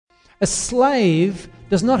A slave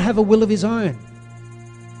does not have a will of his own.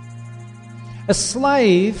 A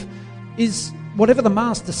slave is whatever the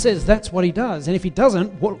master says, that's what he does. And if he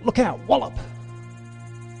doesn't, look out, wallop.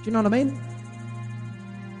 Do you know what I mean?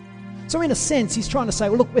 So in a sense, he's trying to say,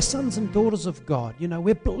 well, look, we're sons and daughters of God. You know,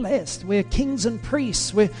 we're blessed. We're kings and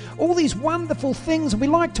priests. We're all these wonderful things. And we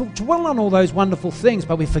like to dwell on all those wonderful things,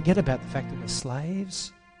 but we forget about the fact that we're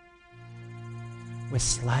slaves. We're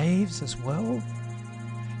slaves as well.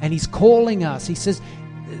 And he's calling us. He says,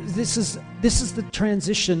 this is the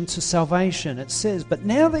transition to salvation. It says, but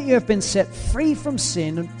now that you have been set free from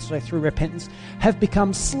sin, so through repentance, have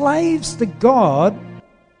become slaves to God.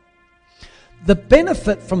 The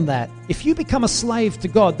benefit from that, if you become a slave to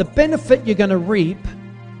God, the benefit you're going to reap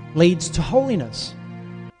leads to holiness.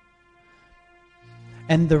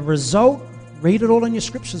 And the result, read it all in your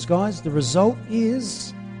scriptures, guys, the result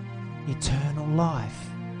is eternal life.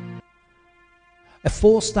 A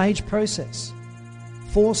 4-stage process.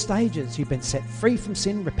 4 stages. You've been set free from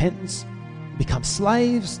sin, repentance, become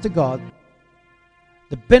slaves to God.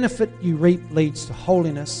 The benefit you reap leads to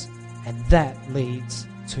holiness, and that leads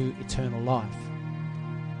to eternal life.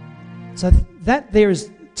 So that there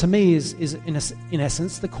is, to me, is in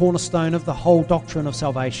essence the cornerstone of the whole doctrine of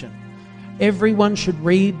salvation. Everyone should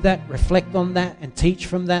read that, reflect on that, and teach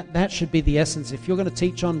from that. That should be the essence. If you're going to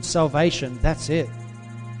teach on salvation, that's it.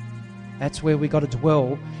 That's where we got to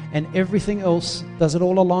dwell. And everything else, does it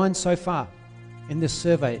all align so far in this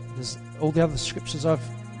survey? Does all the other scriptures I've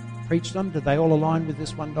preached on, do they all align with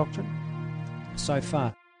this one doctrine so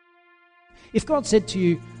far? If God said to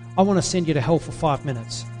you, I want to send you to hell for 5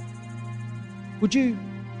 minutes, would you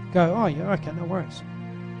go, oh yeah, okay, no worries?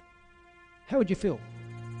 How would you feel?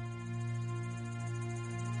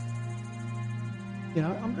 You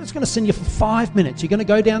know, I'm just going to send you for 5 minutes. You're going to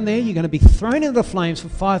go down there, you're going to be thrown into the flames for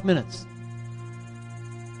 5 minutes.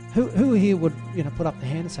 Who here would, put up the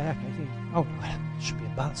hand and say, okay, yeah, oh, it should be a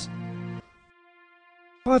buzz.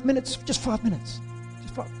 5 minutes, just 5 minutes.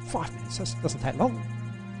 Just 5 minutes, that doesn't take long.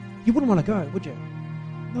 You wouldn't want to go, would you?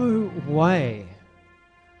 No way.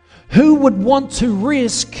 Who would want to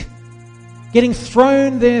risk getting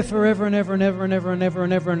thrown there forever and ever and ever and ever and ever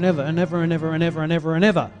and ever and ever and ever and ever and ever and ever and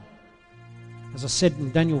ever? As I said,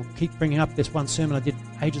 and Daniel keep bringing up this one sermon I did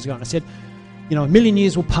ages ago, and I said, 1,000,000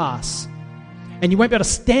 years will pass, and you won't be able to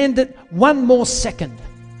stand it one more second.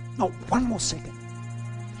 Not one more second.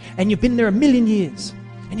 And you've been there 1,000,000 years,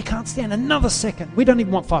 and you can't stand another second. We don't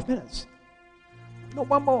even want 5 minutes. Not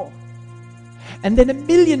one more. And then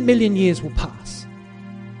 1,000,000 years will pass.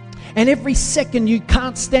 And every second you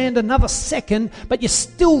can't stand another second, but you're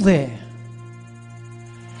still there.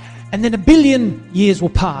 And then 1,000,000,000 years will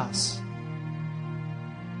pass.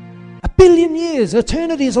 1,000,000,000 years,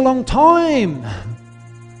 eternity is a long time.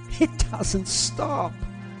 It doesn't stop.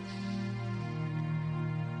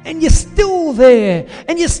 And you're still there,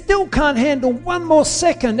 and you still can't handle one more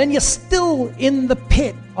second, and you're still in the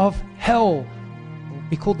pit of hell. It'll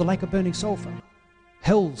be called the lake of burning sulfur.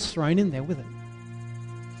 Hell's thrown in there with it.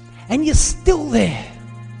 And you're still there.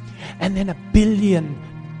 And then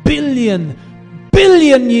 1,000,000,000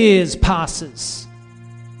 billion years passes.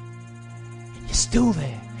 And you're still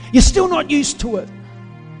there. You're still not used to it.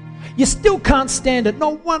 You still can't stand it.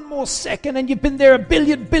 Not one more second. And you've been there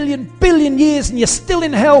 1,000,000,000,000 years and you're still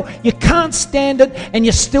in hell. You can't stand it and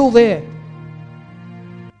you're still there.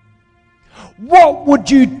 What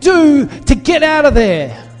would you do to get out of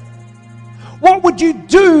there? What would you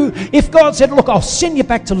do if God said, look, I'll send you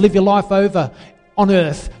back to live your life over on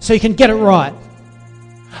earth so you can get it right?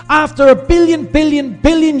 After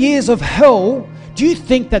 1,000,000,000,000 years of hell, do you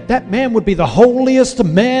think that man would be the holiest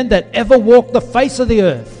man that ever walked the face of the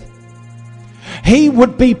earth? He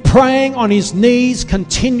would be praying on his knees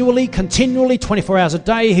continually, 24 hours a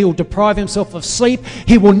day. He will deprive himself of sleep.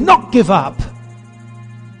 He will not give up.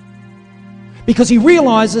 Because he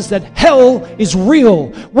realizes that hell is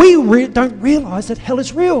real. We don't realize that hell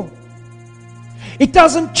is real. It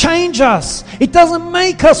doesn't change us. It doesn't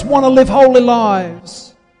make us want to live holy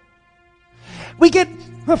lives. We get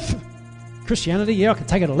Christianity, yeah, I can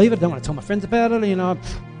take it or leave it. I don't want to tell my friends about it.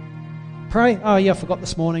 Pray. Oh, yeah, I forgot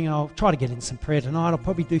this morning. I'll try to get in some prayer tonight. I'll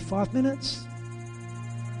probably do 5 minutes.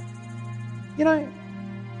 We only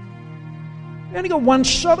got one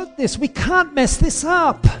shot at this. We can't mess this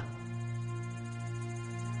up.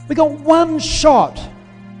 We got one shot,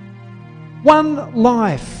 one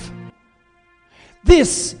life.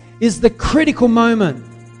 This is the critical moment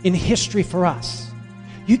in history for us.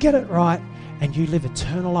 You get it right and you live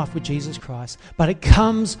eternal life with Jesus Christ, but it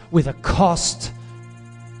comes with a cost.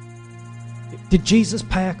 Did Jesus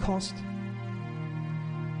pay a cost?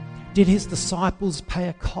 Did his disciples pay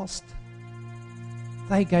a cost?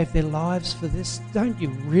 They gave their lives for this. Don't you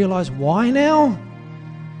realize why now?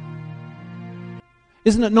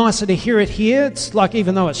 Isn't it nicer to hear it here? It's like,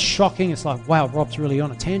 even though it's shocking, it's like, wow, Rob's really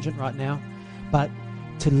on a tangent right now. But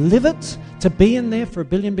to live it, to be in there for a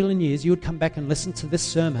billion years, you would come back and listen to this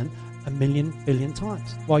sermon a billion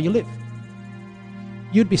times while you live.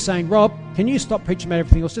 You'd be saying, Rob, can you stop preaching about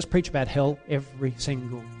everything else? Just preach about hell every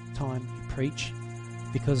single time you preach,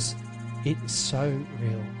 because it is so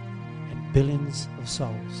real, and billions of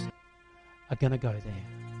souls are going to go there.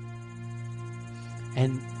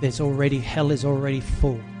 And hell is already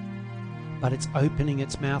full, but it's opening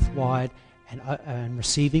its mouth wide and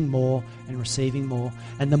receiving more and receiving more.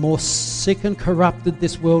 And the more sick and corrupted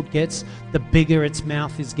this world gets, the bigger its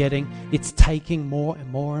mouth is getting. It's taking more and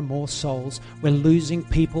more and more souls. We're losing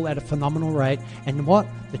people at a phenomenal rate. And what?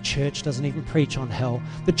 The church doesn't even preach on hell.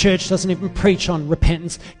 The church doesn't even preach on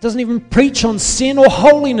repentance. It doesn't even preach on sin or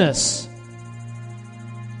holiness.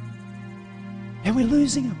 And we're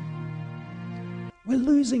losing them. We're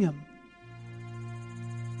losing them.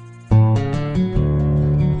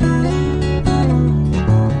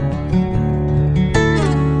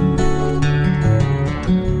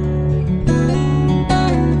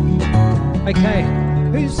 Okay,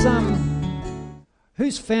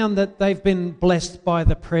 who's found that they've been blessed by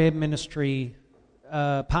the prayer ministry,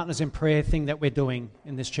 Partners in Prayer thing that we're doing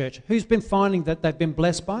in this church? Who's been finding that they've been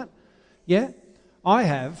blessed by it? Yeah, I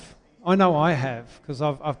have. I know I have, because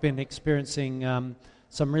I've been experiencing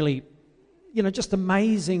some really, just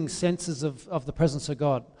amazing senses of the presence of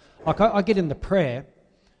God. Like I get in the prayer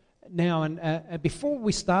now, and before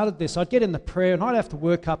we started this, I'd get in the prayer and I'd have to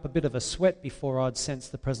work up a bit of a sweat before I'd sense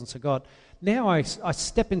the presence of God. Now I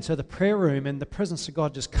step into the prayer room and the presence of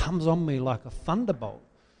God just comes on me like a thunderbolt,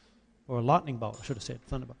 or a lightning bolt, I should have said,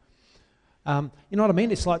 thunderbolt. You know what I mean?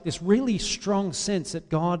 It's like this really strong sense that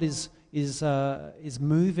God is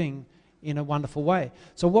moving in a wonderful way.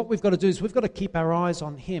 So what we've got to do is we've got to keep our eyes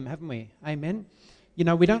on Him, haven't we? Amen?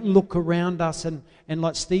 We don't look around us and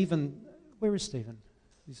like Stephen. Where is Stephen?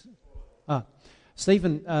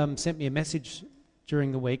 Stephen sent me a message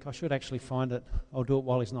during the week. I should actually find it. I'll do it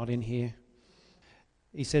while he's not in here.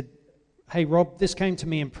 He said, hey Rob, this came to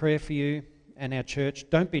me in prayer for you and our church.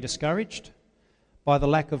 Don't be discouraged by the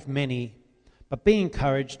lack of many, but be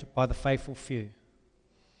encouraged by the faithful few.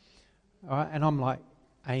 All right, and I'm like,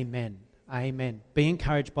 amen, amen. Be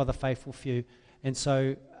encouraged by the faithful few. And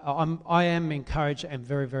so I am encouraged and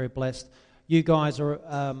very, very blessed. You guys are,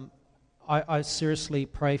 I seriously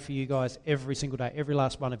pray for you guys every single day, every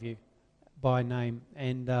last one of you by name.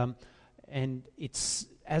 And it's,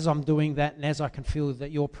 as I'm doing that and as I can feel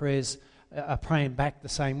that your prayers are praying back the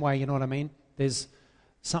same way, you know what I mean? There's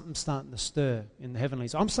something starting to stir in the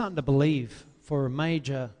heavenlies. I'm starting to believe for a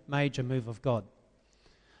major, major move of God.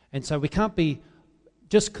 And so we can't be,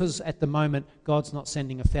 just because at the moment God's not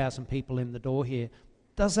sending 1,000 people in the door here,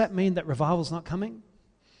 does that mean that revival's not coming?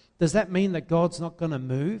 Does that mean that God's not going to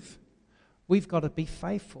move? We've got to be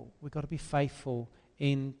faithful. We've got to be faithful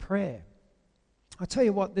in prayer. I tell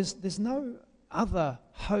you what, there's no other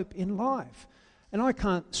hope in life. And I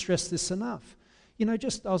can't stress this enough. I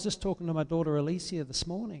was just talking to my daughter Alicia this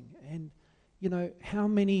morning, and how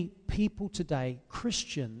many people today,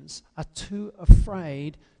 Christians, are too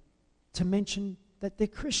afraid to mention that they're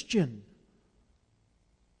Christian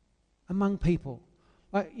among people.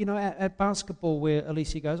 Like, at basketball where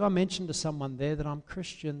Alicia goes, I mentioned to someone there that I'm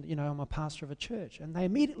Christian, I'm a pastor of a church, and they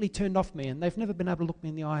immediately turned off me, and they've never been able to look me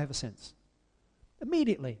in the eye ever since.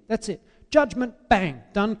 Immediately, that's it. Judgment, bang,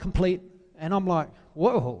 done, complete. And I'm like,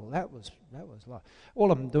 whoa, that was like,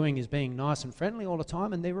 all I'm doing is being nice and friendly all the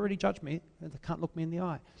time, and they've already judged me, and they can't look me in the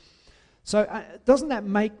eye. So doesn't that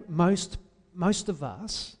make most of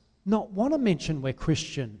us not want to mention we're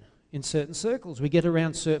Christian in certain circles? We get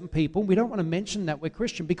around certain people, we don't want to mention that we're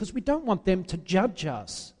Christian because we don't want them to judge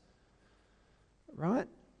us. Right?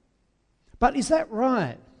 But is that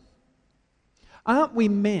right? Aren't we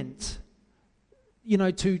meant,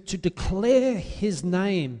 to declare His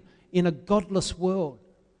name in a godless world?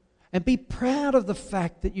 And be proud of the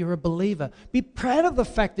fact that you're a believer. Be proud of the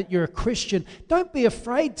fact that you're a Christian. Don't be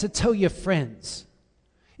afraid to tell your friends.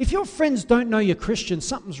 If your friends don't know you're Christian,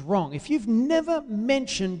 something's wrong. If you've never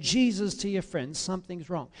mentioned Jesus to your friends, something's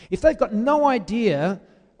wrong. If they've got no idea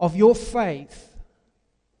of your faith,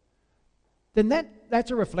 then that's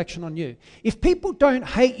a reflection on you. If people don't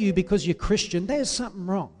hate you because you're Christian, there's something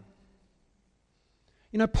wrong.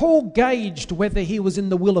 Paul gauged whether he was in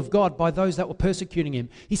the will of God by those that were persecuting him.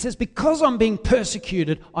 He says, because I'm being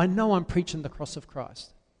persecuted, I know I'm preaching the cross of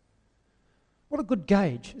Christ. What a good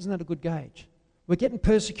gauge. Isn't that a good gauge? We're getting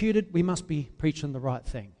persecuted, we must be preaching the right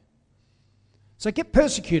thing. So get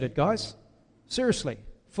persecuted, guys. Seriously,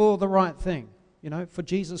 for the right thing, for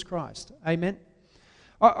Jesus Christ. Amen.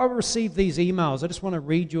 I received these emails. I just want to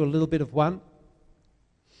read you a little bit of one.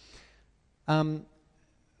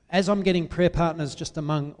 As I'm getting prayer partners just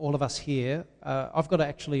among all of us here, I've got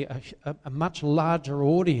actually a much larger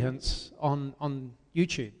audience on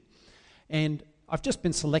YouTube. And I've just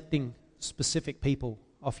been selecting specific people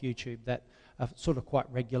off YouTube that are sort of quite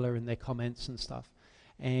regular in their comments and stuff.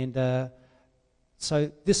 And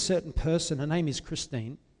so this certain person, her name is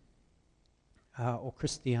Christine, or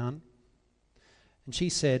Christiane, and she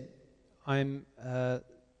said, I'm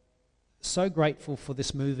so grateful for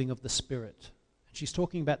this moving of the Spirit. And she's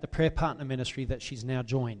talking about the prayer partner ministry that she's now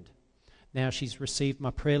joined. Now she's received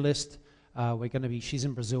my prayer list. She's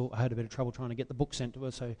in Brazil. I had a bit of trouble trying to get the book sent to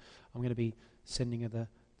her, so I'm going to be sending her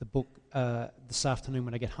the book this afternoon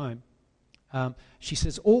when I get home. She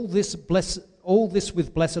says, all this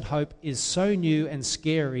with blessed hope is so new and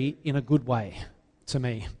scary in a good way to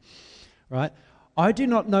me, right? I do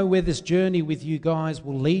not know where this journey with you guys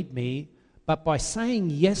will lead me, but by saying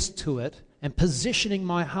yes to it and positioning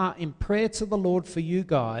my heart in prayer to the Lord for you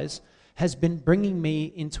guys has been bringing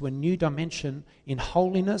me into a new dimension in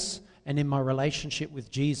holiness and in my relationship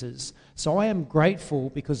with Jesus. So I am grateful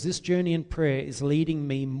because this journey in prayer is leading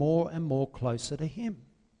me more and more closer to Him.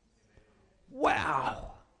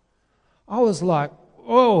 Wow. I was like,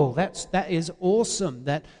 oh, that is awesome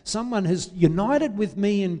that someone has united with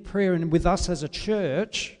me in prayer and with us as a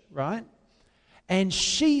church, right? And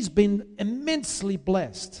she's been immensely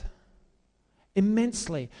blessed.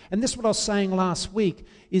 Immensely. And this is what I was saying last week,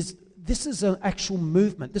 is this is an actual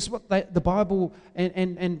movement. This is what the Bible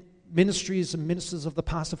and ministries and ministers of the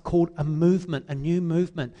past have called a movement, a new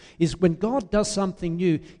movement, is when God does something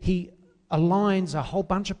new, He aligns a whole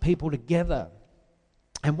bunch of people together.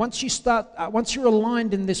 And once you're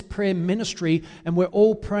aligned in this prayer ministry and we're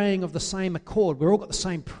all praying of the same accord, we're all got the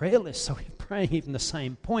same prayer list, so we're praying even the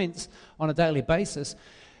same points on a daily basis,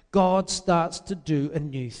 God starts to do a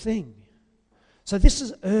new thing. So this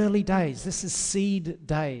is early days. This is seed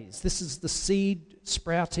days. This is the seed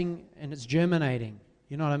sprouting and it's germinating.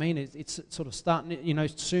 You know what I mean? It's sort of starting,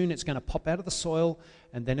 soon it's going to pop out of the soil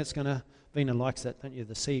and then it's going to, Vina likes that, don't you?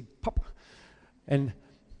 The seed pop. And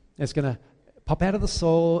it's going to pop out of the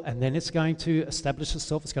soil and then it's going to establish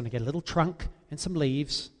itself. It's going to get a little trunk and some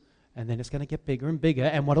leaves and then it's going to get bigger and bigger.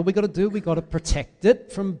 And what have we got to do? We've got to protect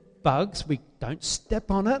it from bugs. We don't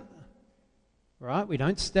step on it, right? We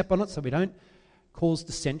don't step on it so we don't cause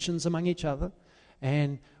dissensions among each other.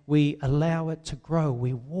 And we allow it to grow.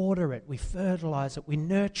 We water it. We fertilize it. We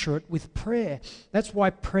nurture it with prayer. That's why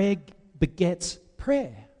prayer begets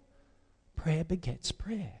prayer. Prayer begets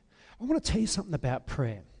prayer. I want to tell you something about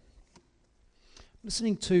prayer.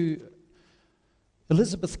 Listening to,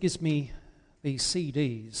 Elizabeth gives me these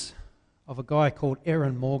CDs of a guy called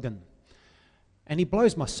Aaron Morgan. And he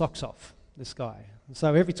blows my socks off, this guy.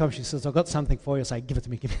 So every time she says, I've got something for you, I say, give it to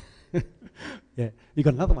me, give it. Yeah, you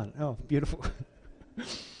got another one? Oh, beautiful.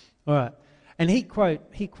 All right. And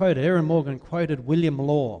Aaron Morgan quoted William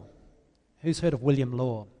Law. Who's heard of William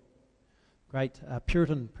Law? Great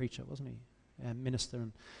Puritan preacher, wasn't he? Minister.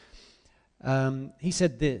 He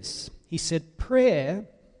said this. He said, prayer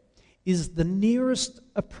is the nearest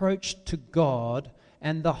approach to God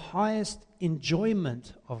and the highest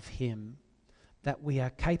enjoyment of Him that we are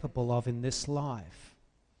capable of in this life.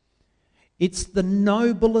 It's the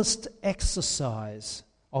noblest exercise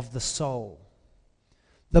of the soul,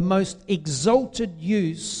 the most exalted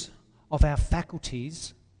use of our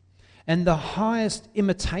faculties, and the highest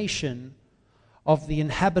imitation of the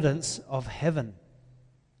inhabitants of heaven.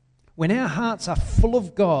 When our hearts are full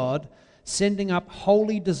of God, sending up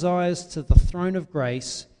holy desires to the throne of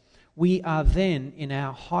grace, we are then in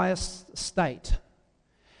our highest state.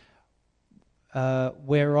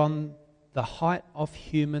 We're on the height of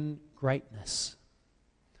human greatness.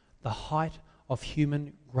 The height of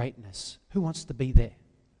human greatness. Who wants to be there?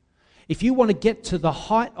 If you want to get to the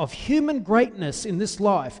height of human greatness in this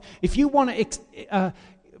life, if you want to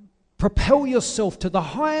propel yourself to the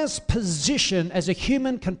highest position as a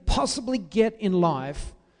human can possibly get in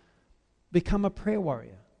life, become a prayer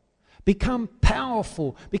warrior. Become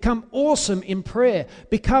powerful. Become awesome in prayer.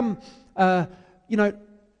 Become,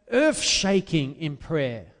 earth-shaking in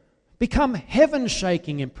prayer. Become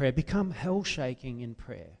heaven-shaking in prayer. Become hell-shaking in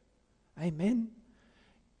prayer. Amen?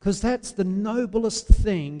 Because that's the noblest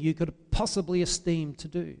thing you could possibly esteem to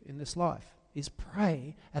do in this life, is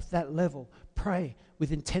pray at that level. Pray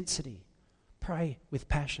with intensity. Pray with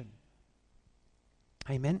passion.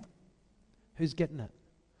 Amen? Who's getting it?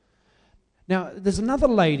 Now, there's another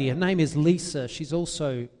lady, her name is Lisa. She's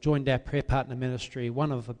also joined our prayer partner ministry,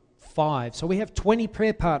 one of 5. So we have 20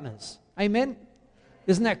 prayer partners. Amen?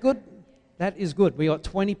 Isn't that good? That is good. We got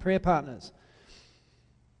 20 prayer partners.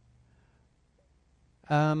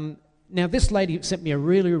 Now, this lady sent me a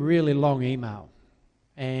really, really long email.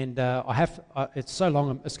 And it's so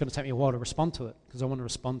long, it's going to take me a while to respond to it because I want to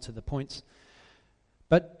respond to the points.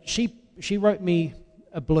 But she wrote me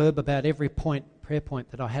a blurb about every prayer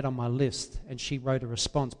point that I had on my list, and she wrote a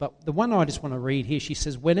response. But the one I just want to read here, she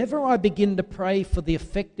says, "Whenever I begin to pray for the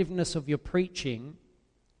effectiveness of your preaching,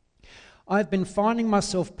 I've been finding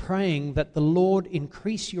myself praying that the Lord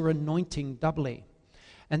increase your anointing doubly,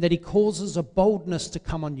 and that he causes a boldness to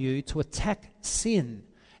come on you to attack sin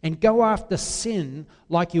and go after sin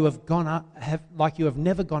like you have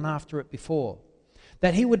never gone after it before.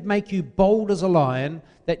 That he would make you bold as a lion,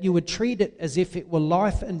 that you would treat it as if it were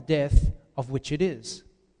life and death, of which it is.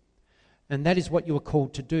 And that is what you are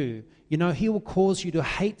called to do. You know, he will cause you to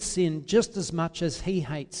hate sin just as much as he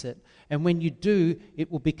hates it. And when you do, it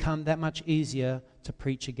will become that much easier to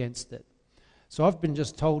preach against it." So I've been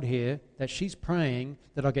just told here that she's praying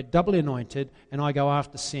that I get doubly anointed and I go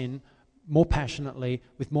after sin more passionately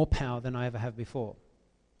with more power than I ever have before.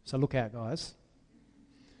 So look out, guys.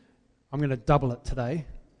 I'm going to double it today.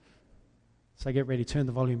 So get ready, turn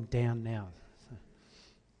the volume down now.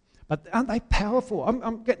 But aren't they powerful?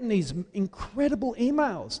 I'm getting these incredible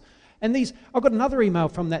emails. And I've got another email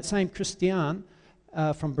from that same Christiane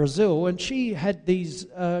from Brazil, and she had these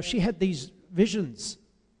visions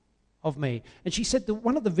of me. And she said that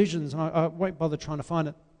one of the visions, and I won't bother trying to find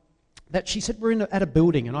it, that she said we're at a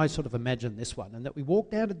building, and I sort of imagined this one, and that we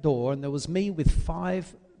walked out a door, and there was me with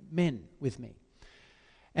 5 men with me.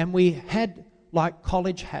 And we had like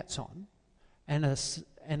college hats on and a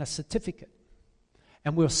certificate.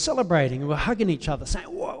 And we were celebrating, and we were hugging each other, saying,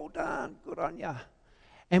 "Well done, good on ya."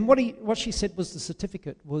 And what she said was the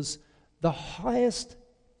certificate was the highest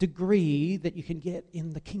degree that you can get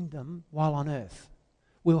in the kingdom while on earth.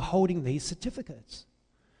 We were holding these certificates.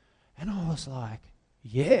 And I was like,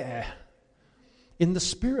 yeah, in the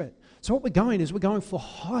Spirit. So what we're going for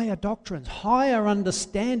higher doctrines, higher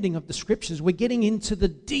understanding of the Scriptures. We're getting into the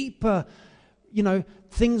deeper,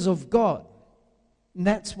 things of God. And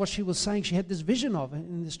that's what she was saying she had this vision of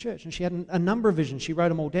in this church. And she had a number of visions. She wrote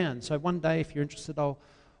them all down. So one day, if you're interested, I'll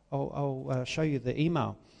show you the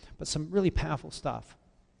email. But some really powerful stuff.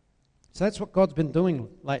 So that's what God's been doing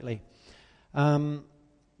lately.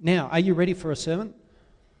 Now, are you ready for a sermon?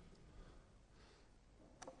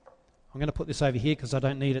 I'm going to put this over here because I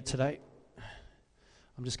don't need it today.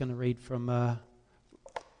 I'm just going to read from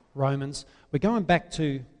Romans. We're going back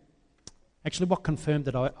to, actually what confirmed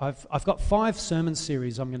it, I've got 5 sermon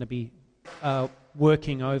series I'm going to be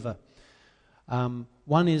working over.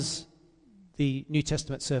 One is the New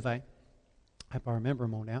Testament survey. I hope I remember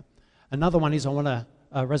them all now. Another one is I want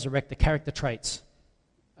to resurrect the character traits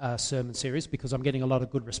sermon series because I'm getting a lot of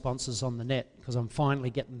good responses on the net because I'm finally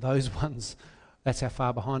getting those ones. That's how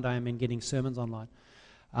far behind I am in getting sermons online.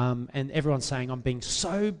 And everyone's saying I'm being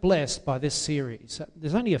so blessed by this series.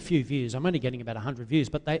 There's only a few views. I'm only getting about 100 views,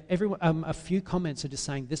 but a few comments are just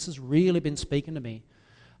saying this has really been speaking to me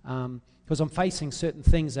because I'm facing certain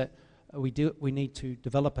things that we need to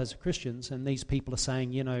develop as Christians, and these people are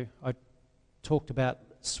saying, I talked about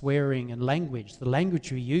swearing and language, the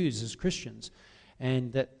language we use as Christians,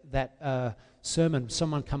 and that sermon,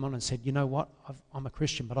 someone come on and said, you know what, I'm a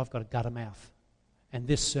Christian, but I've got a gutter mouth. And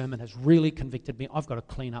this sermon has really convicted me. I've got to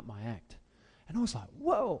clean up my act. And I was like,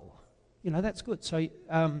 whoa, that's good. So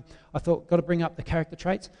I thought, got to bring up the character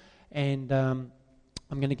traits. And I'm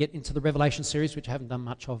going to get into the Revelation series, which I haven't done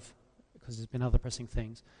much of because there's been other pressing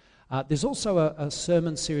things. There's also a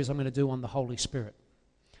sermon series I'm going to do on the Holy Spirit,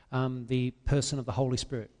 the person of the Holy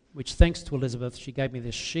Spirit, which thanks to Elizabeth, she gave me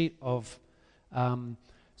this sheet of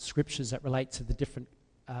scriptures that relate to the different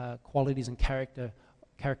qualities and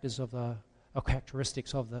characters of or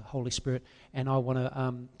characteristics of the Holy Spirit, and I want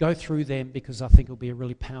to go through them because I think it'll be a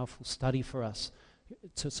really powerful study for us.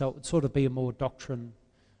 So it would sort of be a more doctrine,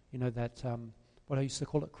 that, what I used to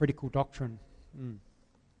call it, critical doctrine.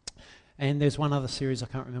 And there's one other series, I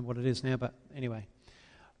can't remember what it is now, but anyway.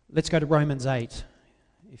 Let's go to Romans 8,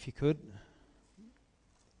 if you could.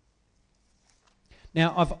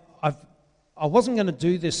 Now, I wasn't going to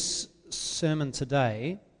do this sermon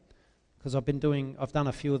today, because I've done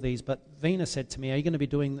a few of these, but Vina said to me, are you going to be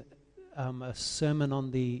doing a sermon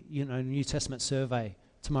on the New Testament survey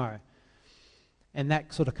tomorrow? And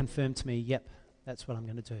that sort of confirmed to me, yep, that's what I'm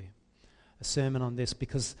going to do, a sermon on this,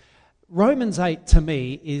 because Romans 8 to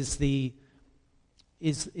me is the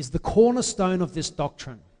cornerstone of this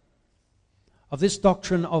doctrine. of this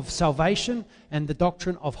doctrine of salvation and the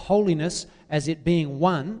doctrine of holiness as it being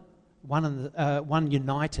one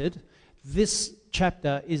united, this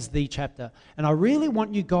chapter is the chapter. And I really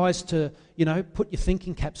want you guys to, put your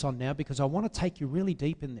thinking caps on now, because I want to take you really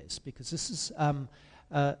deep in this, because this is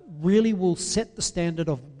really will set the standard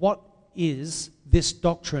of what is this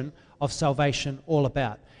doctrine of salvation all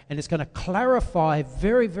about. And it's going to clarify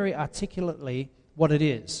very, very articulately what it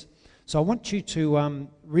is. So I want you to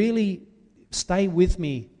really stay with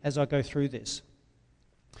me as I go through this.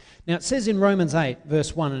 Now it says in Romans 8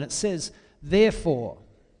 verse 1, and it says, therefore,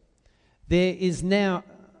 there is now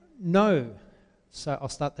no, so I'll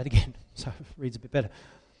start that again so it reads a bit better.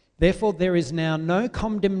 Therefore, there is now no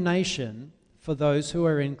condemnation for those who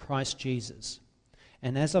are in Christ Jesus.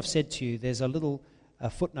 And as I've said to you, there's a little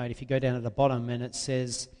footnote if you go down at the bottom, and it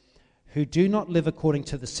says, who do not live according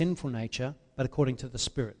to the sinful nature, but according to the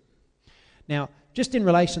Spirit. Now, just in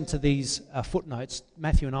relation to these footnotes,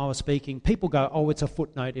 Matthew and I were speaking, people go, oh, it's a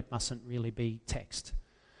footnote, it mustn't really be text.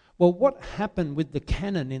 Well, what happened with the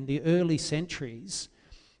canon in the early centuries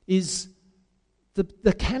is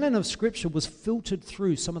the canon of Scripture was filtered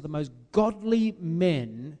through some of the most godly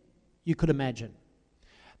men you could imagine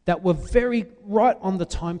that were very right on the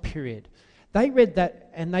time period. They read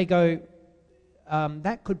that and they go,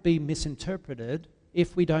 that could be misinterpreted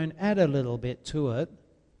if we don't add a little bit to it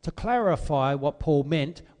to clarify what Paul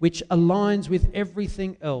meant, which aligns with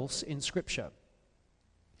everything else in Scripture.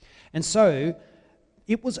 And so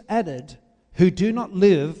it was added, who do not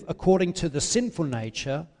live according to the sinful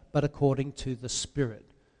nature, but according to the Spirit.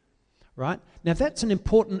 Right? Now that's an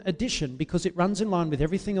important addition, because it runs in line with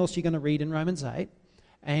everything else you're going to read in Romans 8,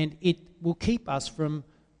 and it will keep us from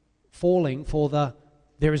falling for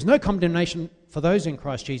there is no condemnation for those in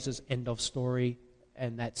Christ Jesus, end of story.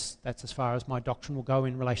 And that's as far as my doctrine will go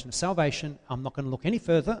in relation to salvation. I'm not going to look any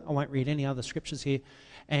further. I won't read any other scriptures here.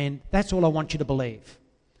 And that's all I want you to believe.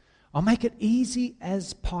 I'll make it easy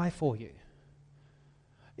as pie for you.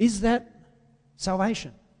 Is that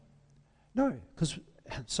salvation? No, because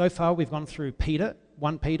so far we've gone through Peter,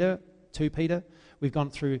 1 Peter, 2 Peter. We've gone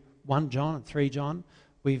through 1 John and 3 John.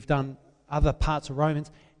 We've done other parts of Romans.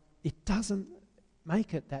 It doesn't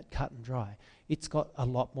make it that cut and dry. It's got a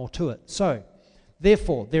lot more to it. So,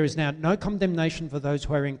 therefore, there is now no condemnation for those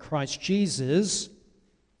who are in Christ Jesus.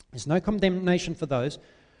 There's no condemnation for those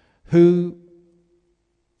who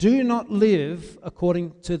do not live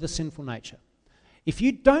according to the sinful nature. If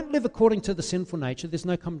you don't live according to the sinful nature, there's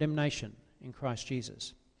no condemnation in Christ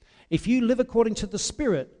Jesus. If you live according to the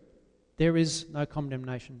Spirit, there is no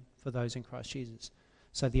condemnation for those in Christ Jesus.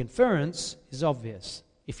 So the inference is obvious.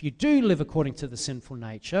 If you do live according to the sinful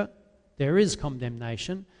nature, there is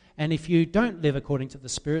condemnation. And if you don't live according to the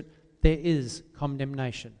Spirit, there is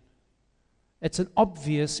condemnation. It's an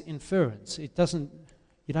obvious inference. You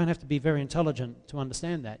don't have to be very intelligent to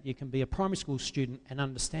understand that. You can be a primary school student and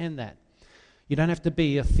understand that. You don't have to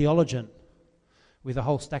be a theologian with a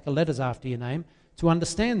whole stack of letters after your name to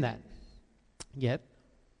understand that. Yet,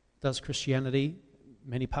 does Christianity,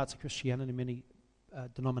 many parts of Christianity, many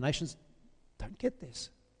denominations, don't get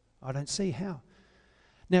this. I don't see how.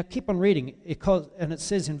 Now, keep on reading, and it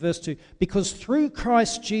says in verse 2, because through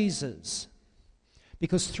Christ Jesus,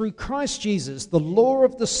 the law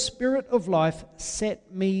of the Spirit of life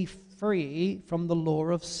set me free from the law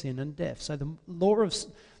of sin and death. So the law of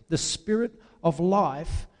the Spirit of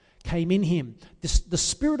life came in him. The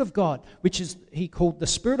Spirit of God, which is he called the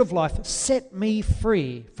Spirit of life, set me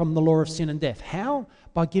free from the law of sin and death. How?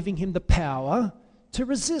 By giving him the power to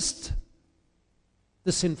resist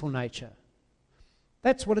the sinful nature.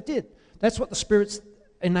 That's what it did. That's what the Spirit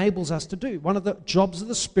enables us to do. One of the jobs of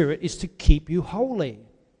the Spirit is to keep you holy.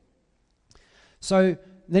 So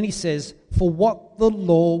then he says, for what the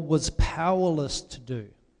law was powerless to do.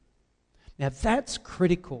 Now that's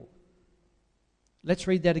critical. Let's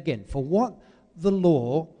read that again. For what the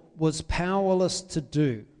law was powerless to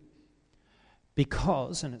do.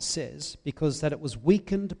 Because, and it says, because that it was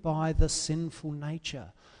weakened by the sinful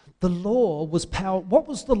nature. The law was what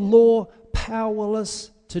was the law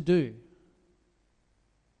powerless to do?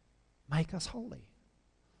 Make us holy.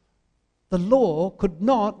 The law could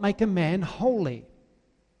not make a man holy.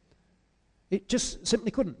 It just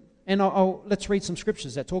simply couldn't. And let's read some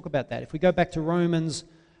scriptures that talk about that. If we go back to Romans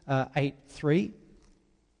 8:3.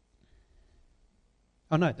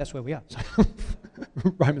 Oh no, that's where we are.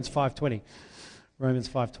 Romans 5:20. Romans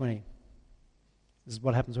 5:20. This is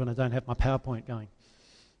what happens when I don't have my PowerPoint going.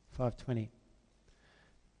 5:20.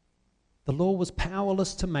 The law was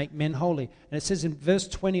powerless to make men holy. And it says in verse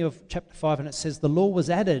 20 of chapter 5, and it says the law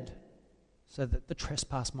was added so that the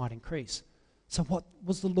trespass might increase. So what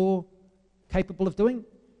was the law capable of doing?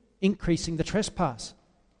 Increasing the trespass,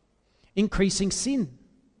 increasing sin.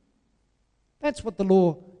 That's what the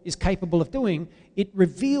law is capable of doing. It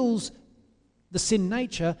reveals the sin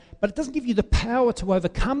nature, but it doesn't give you the power to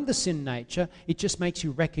overcome the sin nature. It just makes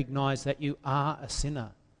you recognize that you are a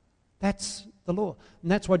sinner. That's the law.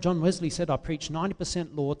 And that's why John Wesley said, I preach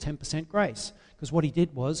 90% law, 10% grace. Because what he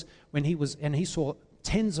did was, when he saw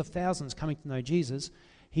tens of thousands coming to know Jesus,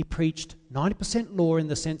 he preached 90% law in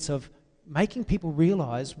the sense of making people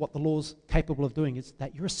realize what the law's capable of doing is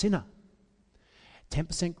that you're a sinner.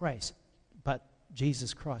 10% grace. But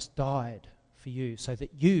Jesus Christ died for you so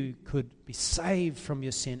that you could be saved from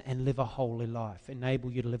your sin and live a holy life,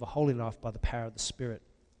 enable you to live a holy life by the power of the Spirit.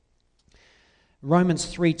 Romans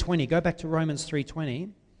 3:20, go back to Romans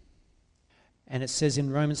 3:20, and it says in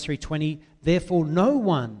Romans 3:20, therefore no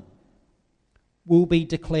one will be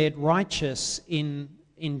declared righteous in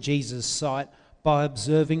Jesus' sight by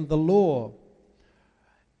observing the law.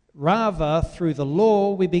 Rather, through the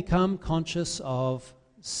law, we become conscious of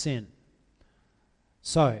sin.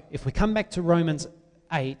 So, if we come back to Romans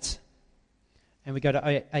 8, and we go to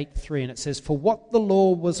 8:3, and it says, for what the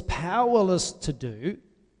law was powerless to do,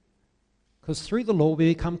 because through the law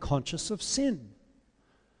we become conscious of sin.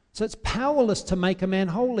 So it's powerless to make a man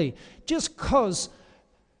holy. Just because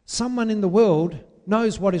someone in the world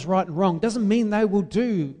knows what is right and wrong doesn't mean they will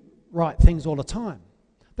do right things all the time.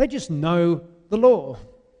 They just know the law.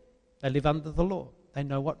 They live under the law. They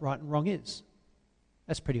know what right and wrong is.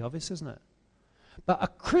 That's pretty obvious, isn't it? But a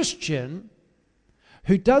Christian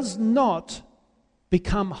who does not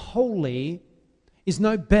become holy is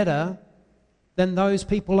no better than those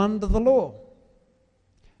people under the law.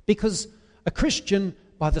 Because a Christian,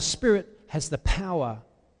 by the Spirit, has the power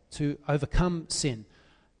to overcome sin.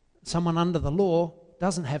 Someone under the law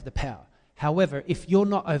doesn't have the power. However, if you're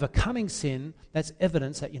not overcoming sin, that's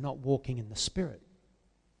evidence that you're not walking in the Spirit.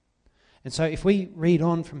 And so if we read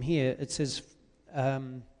on from here, it says,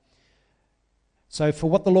 so for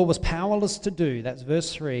what the law was powerless to do, that's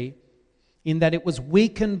verse 3, in that it was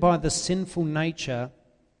weakened by the sinful nature,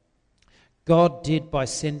 God did by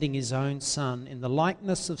sending his own Son in the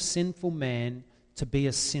likeness of sinful man to be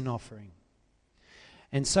a sin offering.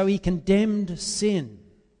 And so he condemned sin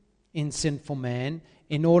in sinful man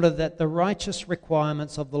in order that the righteous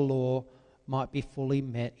requirements of the law might be fully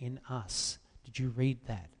met in us. Did you read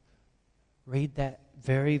that? Read that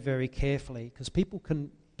very, very carefully, because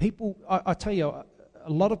I tell you, a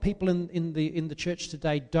lot of people in the church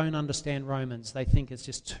today don't understand Romans. They think it's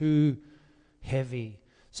just too heavy.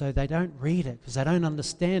 So they don't read it because they don't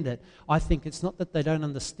understand it. I think it's not that they don't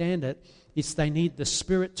understand it, it's they need the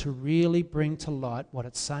Spirit to really bring to light what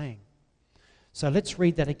it's saying. So let's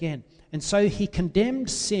read that again. And so he condemned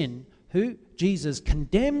sin. Who? Jesus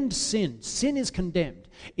condemned sin. Sin is condemned.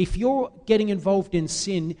 If you're getting involved in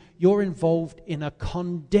sin, you're involved in a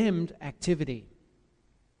condemned activity.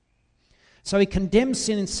 So he condemned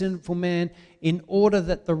sin in sinful man in order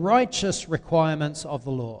that the righteous requirements of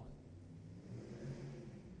the law,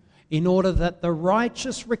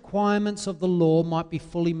 might be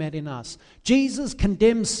fully met in us. Jesus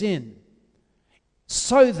condemned sin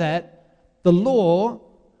so that the law,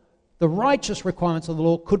 the righteous requirements of the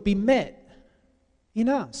law, could be met in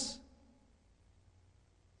us.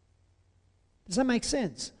 Does that make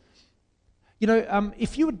sense? You know,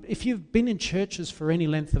 if you've been in churches for any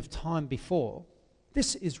length of time before,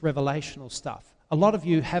 this is revelational stuff. A lot of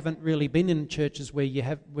you haven't really been in churches where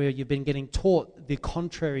you've been getting taught the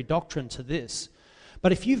contrary doctrine to this.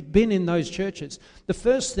 But if you've been in those churches, the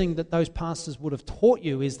first thing that those pastors would have taught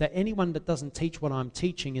you is that anyone that doesn't teach what I'm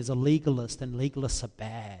teaching is a legalist, and legalists are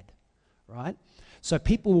bad, right? So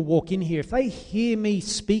people will walk in here. If they hear me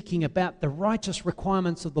speaking about the righteous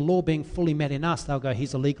requirements of the law being fully met in us, they'll go,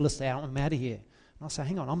 he's a legalist, I'm out of here. And I'll say,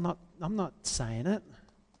 hang on, I'm not saying it.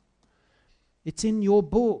 It's in your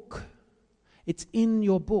book. It's in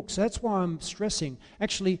your book. So that's why I'm stressing.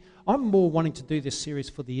 Actually, I'm more wanting to do this series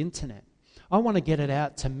for the internet. I want to get it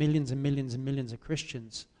out to millions and millions and millions of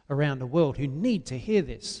Christians around the world who need to hear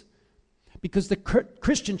this. Because the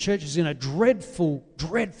Christian church is in a dreadful,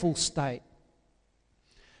 dreadful state.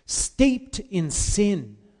 Steeped in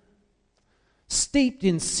sin. Steeped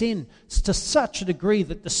in sin to such a degree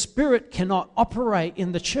that the Spirit cannot operate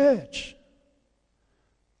in the church.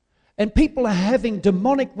 And people are having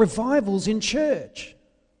demonic revivals in church.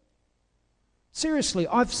 Seriously,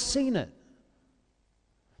 I've seen it.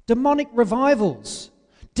 Demonic revivals.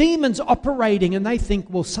 Demons operating, and they think,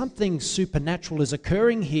 well, something supernatural is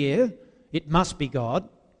occurring here. It must be God,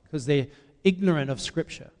 because they're ignorant of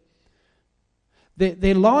Scripture.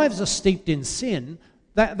 Their lives are steeped in sin,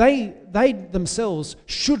 They themselves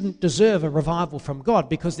shouldn't deserve a revival from God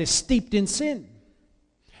because they're steeped in sin.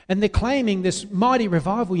 And they're claiming this mighty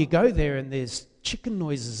revival. You go there and there's chicken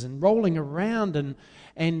noises and rolling around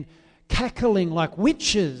and cackling like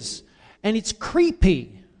witches. And it's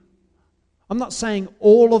creepy. I'm not saying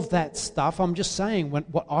all of that stuff. I'm just saying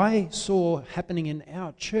what I saw happening in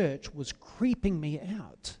our church was creeping me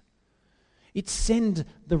out. It sent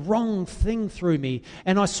the wrong thing through me.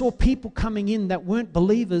 And I saw people coming in that weren't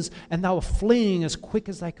believers and they were fleeing as quick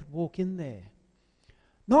as they could walk in there.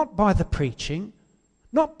 Not by the preaching,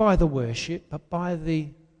 not by the worship, but by the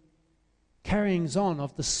carryings on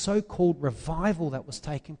of the so-called revival that was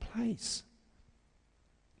taking place.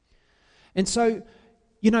 And so,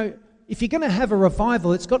 if you're going to have a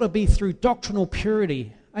revival, it's got to be through doctrinal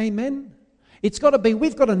purity. Amen? It's got to be,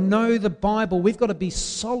 we've got to know the Bible, we've got to be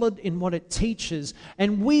solid in what it teaches,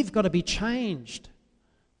 and we've got to be changed.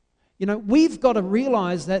 We've got to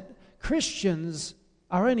realize that Christians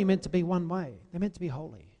are only meant to be one way. They're meant to be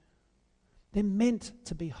holy. They're meant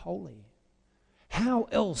to be holy. How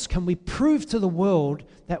else can we prove to the world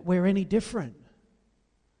that we're any different?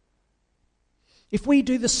 If we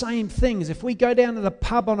do the same things, if we go down to the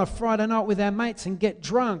pub on a Friday night with our mates and get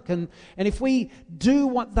drunk, and if we do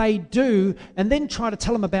what they do and then try to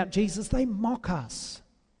tell them about Jesus, they mock us.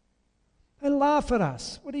 They laugh at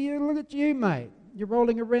us. Look at you, mate. You're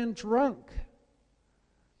rolling around drunk.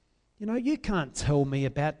 You can't tell me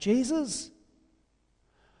about Jesus.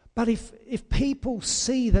 But if people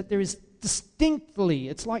see that there is distinctly,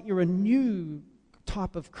 it's like you're a new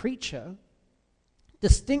type of creature,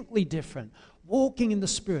 distinctly different, walking in the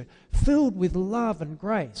Spirit, filled with love and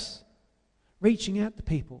grace, reaching out to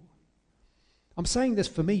people. I'm saying this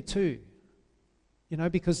for me too,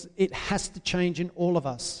 because it has to change in all of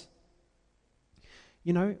us.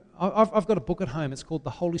 I've got a book at home. It's called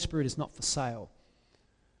The Holy Spirit is Not for Sale.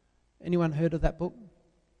 Anyone heard of that book?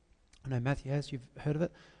 I know Matthew has. You've heard of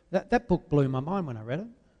it. That book blew my mind when I read it.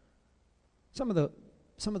 Some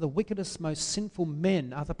of the wickedest, most sinful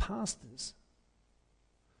men are the pastors.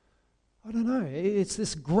 I don't know. It's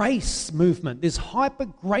this grace movement, this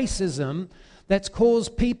hyper-gracism that's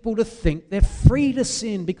caused people to think they're free to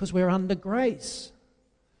sin because we're under grace.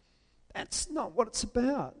 That's not what it's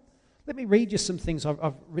about. Let me read you some things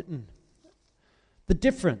I've written. The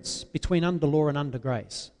difference between under law and under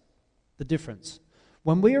grace. The difference.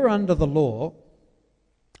 When we are under the law,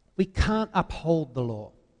 we can't uphold the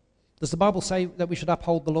law. Does the Bible say that we should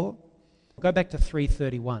uphold the law? Go back to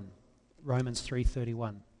 3:31, Romans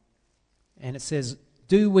 3:31. And it says,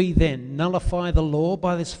 do we then nullify the law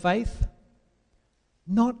by this faith?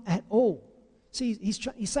 Not at all. See, he's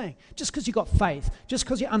saying, just because you've got faith, just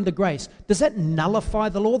because you're under grace, does that nullify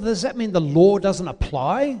the law? Does that mean the law doesn't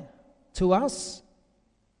apply to us?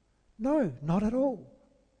 No, not at all.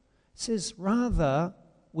 It says, rather,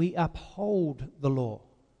 we uphold the law.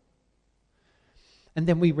 And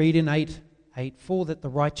then we read in 8:4 that the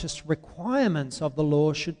righteous requirements of the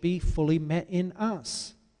law should be fully met in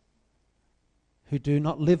us, who do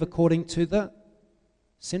not live according to the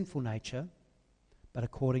sinful nature, but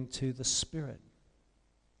according to the Spirit.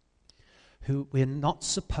 Who we're not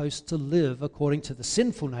supposed to live according to the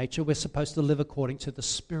sinful nature, we're supposed to live according to the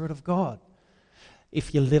Spirit of God.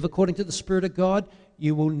 If you live according to the Spirit of God,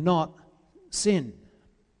 you will not sin.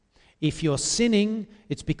 If you're sinning,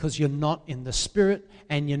 it's because you're not in the Spirit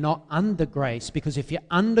and you're not under grace. Because if you're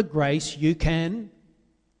under grace, you can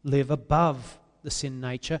live above the sin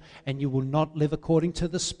nature, and you will not live according to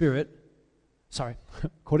the Spirit.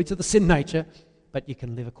 According to the sin nature, but you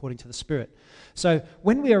can live according to the Spirit. So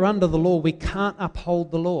when we are under the law, we can't uphold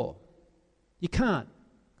the law. You can't,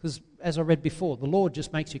 because as I read before, the law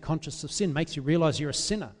just makes you conscious of sin, makes you realize you're a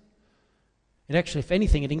sinner. It actually, if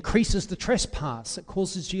anything, it increases the trespass. It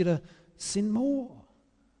causes you to sin more.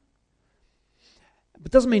 But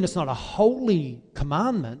it doesn't mean it's not a holy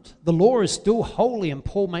commandment. The law is still holy, and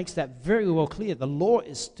Paul makes that very well clear. The law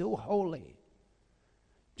is still holy.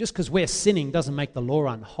 Just because we're sinning doesn't make the law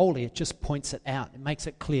unholy. It just points it out. It makes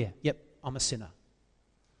it clear. Yep, I'm a sinner.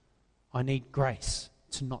 I need grace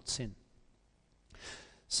to not sin.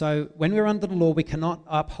 So when we're under the law, we cannot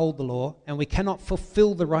uphold the law, and we cannot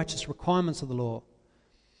fulfill the righteous requirements of the law.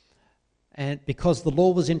 And because the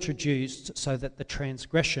law was introduced so that the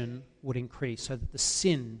transgression would increase, so that the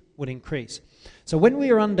sin would increase. So when we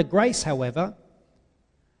are under grace, however,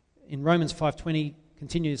 in Romans 5:20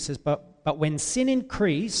 continues, it says, but when sin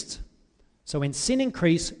increased, so when sin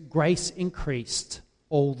increased, grace increased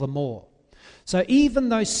all the more. So even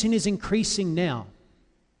though sin is increasing now,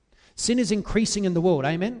 sin is increasing in the world,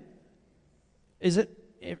 amen? Is it?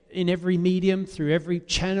 in every medium, through every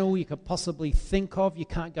channel you could possibly think of. You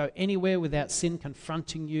can't go anywhere without sin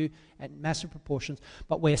confronting you at massive proportions.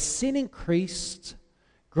 But where sin increased,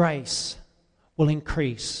 grace will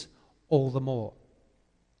increase all the more.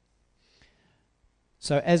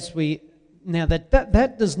 So now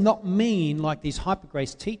that does not mean, like these hyper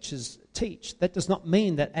grace teachers teach, that does not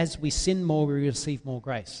mean that as we sin more, we receive more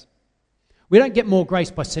grace. We don't get more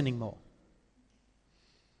grace by sinning more.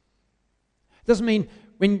 It doesn't mean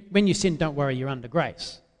when you sin, don't worry, you're under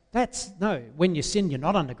grace. No, when you sin, you're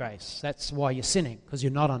not under grace. That's why you're sinning, because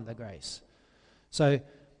you're not under grace. So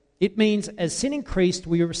it means as sin increased,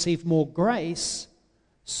 we received more grace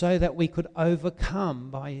so that we could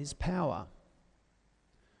overcome by his power.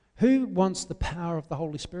 Who wants the power of the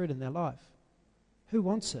Holy Spirit in their life? Who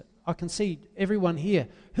wants it? I can see everyone here.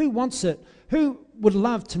 Who wants it? Who would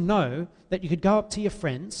love to know that you could go up to your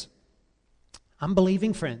friends,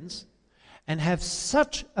 unbelieving friends, and have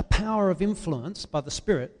such a power of influence by the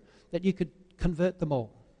Spirit that you could convert them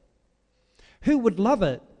all? Who would love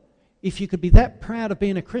it if you could be that proud of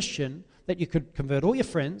being a Christian that you could convert all your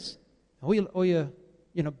friends, all your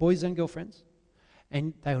boys and girlfriends,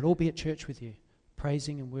 and they would all be at church with you,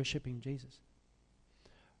 praising and worshiping Jesus?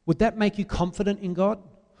 Would that make you confident in God?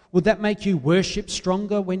 Would that make you worship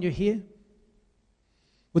stronger when you're here?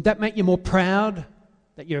 Would that make you more proud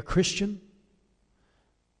that you're a Christian?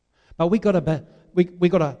 But we got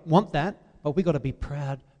to want that, but we got to be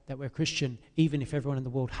proud that we're a Christian, even if everyone in the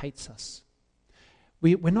world hates us.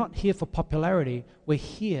 We're not here for popularity. We're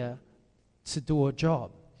here to do a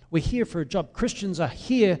job. We're here for a job. Christians are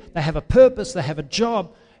here. They have a purpose. They have a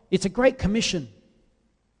job. It's a great commission.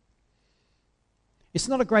 It's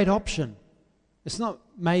not a great option. It's not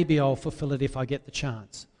maybe I'll fulfill it if I get the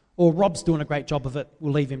chance. Or Rob's doing a great job of it.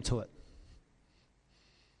 We'll leave him to it.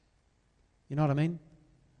 You know what I mean?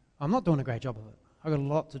 I'm not doing a great job of it. I've got a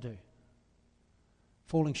lot to do.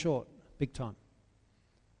 Falling short, big time.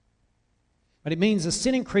 But it means as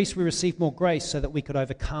sin increased, we received more grace so that we could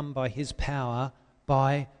overcome by his power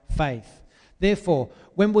by faith. Therefore,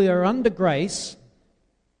 when we are under grace,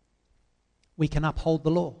 we can uphold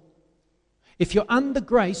the law. If you're under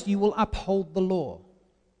grace, you will uphold the law.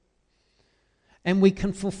 And we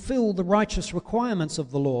can fulfill the righteous requirements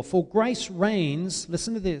of the law. For grace reigns,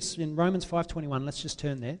 listen to this, in Romans 5:21. Let's just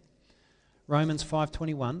turn there. Romans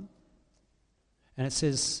 5:21. And it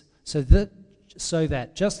says, so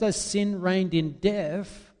that just as sin reigned in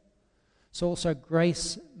death, so also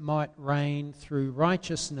grace might reign through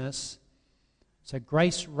righteousness. So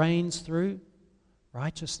grace reigns through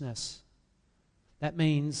righteousness. That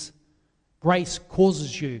means grace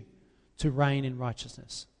causes you to reign in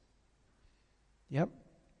righteousness. Yep.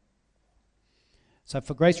 So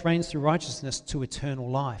for grace reigns through righteousness to eternal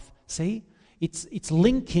life. See? It's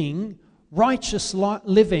linking righteous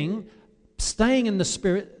living, staying in the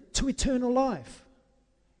Spirit, to eternal life.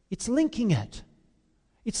 It's linking it.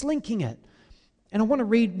 It's linking it. And I want to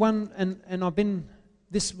read one, and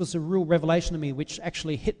this was a real revelation to me, which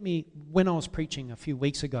actually hit me when I was preaching a few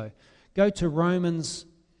weeks ago. Go to Romans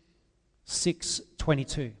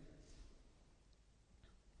 6:22.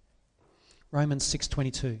 Romans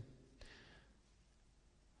 6:22.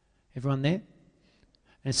 Everyone there?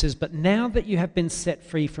 And it says, but now that you have been set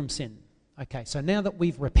free from sin. Okay, so now that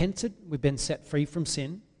we've repented, we've been set free from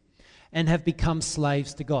sin and have become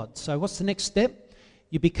slaves to God. So what's the next step?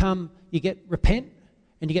 You repent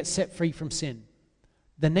and you get set free from sin.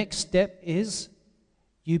 The next step is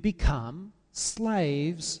you become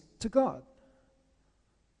slaves to God.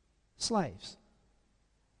 Slaves.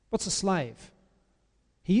 What's a slave?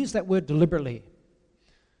 He used that word deliberately.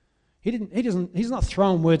 He's not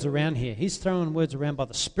throwing words around here. He's throwing words around by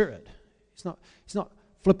the Spirit. He's not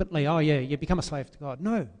flippantly, oh yeah, you become a slave to God.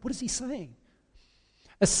 No, what is he saying?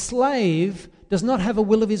 A slave does not have a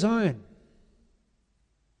will of his own.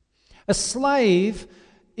 A slave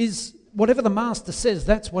is whatever the master says,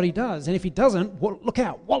 that's what he does. And if he doesn't, look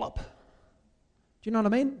out, wallop. Do you know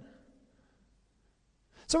what I mean?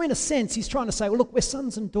 So in a sense, he's trying to say, well, look, we're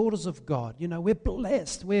sons and daughters of God. You know, we're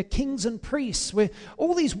blessed. We're kings and priests. We're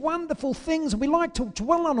all these wonderful things. And we like to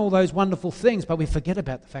dwell on all those wonderful things, but we forget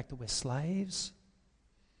about the fact that we're slaves.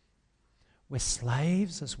 We're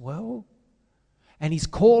slaves as well. And he's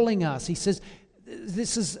calling us. He says,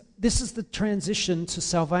 this is the transition to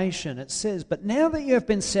salvation. It says, but now that you have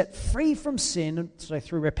been set free from sin, so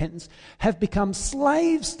through repentance, have become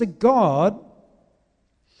slaves to God.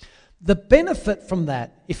 The benefit from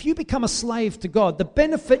that, if you become a slave to God, the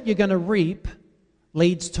benefit you're going to reap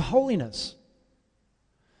leads to holiness.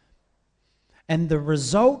 And the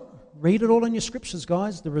result, read it all in your scriptures,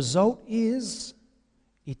 guys, the result is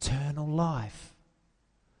eternal life.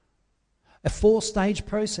 A 4-stage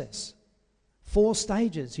process. 4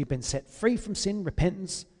 stages. You've been set free from sin,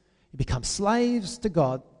 repentance. You become slaves to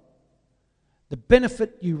God. The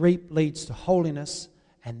benefit you reap leads to holiness,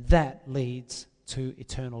 and that leads to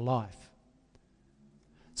eternal life.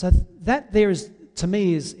 So that there is, to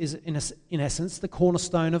me, is in essence the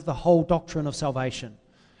cornerstone of the whole doctrine of salvation.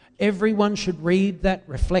 Everyone should read that,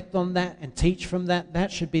 reflect on that, and teach from that.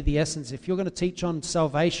 That should be the essence. If you're going to teach on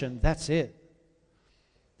salvation, that's it.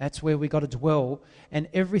 That's where we got to dwell. And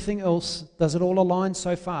everything else, does it all align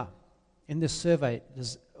so far in this survey?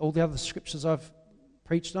 Does all the other scriptures I've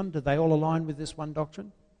preached on, do they all align with this one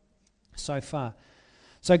doctrine? So far.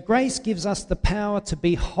 So grace gives us the power to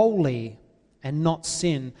be holy and not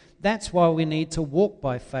sin. That's why we need to walk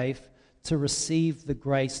by faith to receive the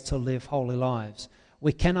grace to live holy lives.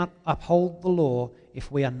 We cannot uphold the law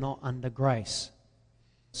if we are not under grace.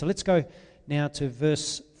 So let's go now to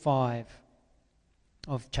verse 5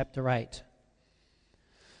 of chapter 8.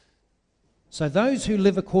 So those who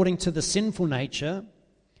live according to the sinful nature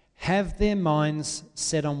have their minds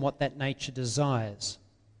set on what that nature desires.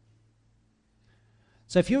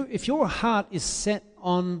 So if your heart is set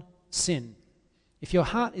on sin, if your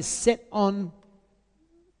heart is set on,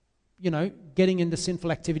 getting into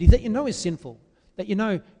sinful activity that you know is sinful, that you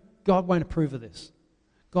know God won't approve of this.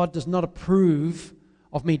 God does not approve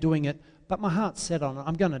of me doing it, but my heart's set on it.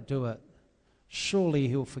 I'm going to do it. Surely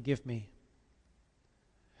He'll forgive me.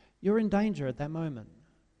 You're in danger at that moment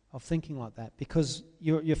of thinking like that, because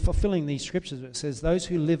you're fulfilling these scriptures where it says those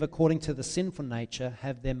who live according to the sinful nature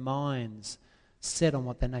have their minds set on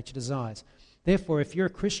what their nature desires. Therefore, if you're a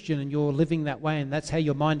Christian and you're living that way and that's how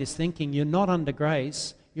your mind is thinking, you're not under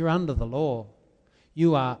grace, you're under the law.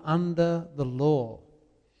 You are under the law.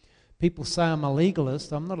 People say I'm a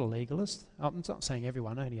legalist. I'm not a legalist. I'm not saying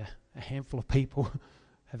everyone, only a handful of people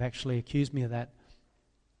have actually accused me of that.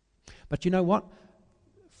 But you know what?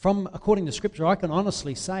 According to Scripture, I can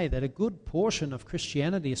honestly say that a good portion of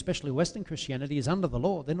Christianity, especially Western Christianity, is under the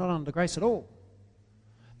law. They're not under grace at all.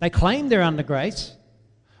 They claim they're under grace,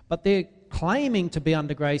 but their claiming to be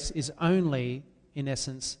under grace is only, in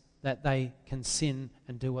essence, that they can sin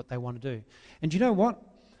and do what they want to do. And you know what?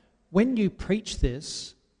 When you preach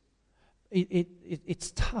this,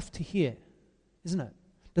 it's tough to hear, isn't it?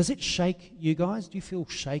 Does it shake you guys? Do you feel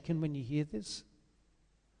shaken when you hear this?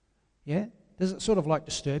 Yeah? Does it sort of like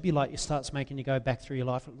disturb you, like it starts making you go back through your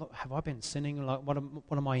life? Look, have I been sinning? Like, what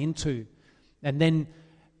am I into? And then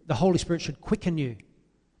the Holy Spirit should quicken you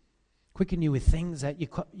with things that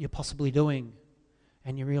you're possibly doing.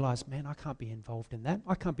 And you realize, man, I can't be involved in that.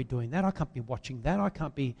 I can't be doing that. I can't be watching that. I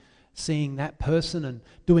can't be seeing that person and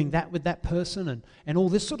doing that with that person and all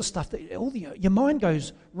this sort of stuff. Your mind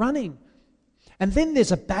goes running. And then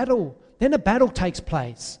there's a battle. Then a battle takes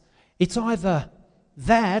place. It's either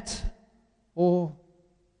that or,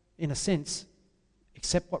 in a sense,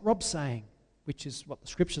 accept what Rob's saying, which is what the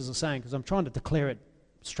scriptures are saying, because I'm trying to declare it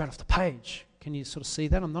straight off the page. Can you sort of see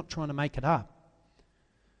that? I'm not trying to make it up.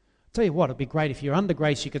 Tell you what, it'd be great if you're under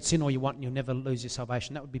grace, you could sin all you want and you'll never lose your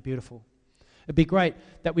salvation. That would be beautiful. It'd be great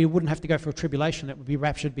that we wouldn't have to go through a tribulation, that would be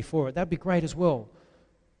raptured before it. That'd be great as well.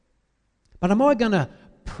 But am I going to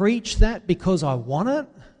preach that because I want it,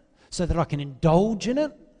 so that I can indulge in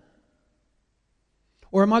it?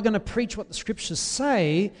 Or am I going to preach what the scriptures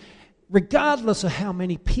say, regardless of how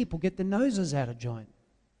many people get their noses out of joint?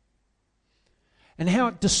 And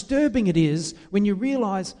how disturbing it is when you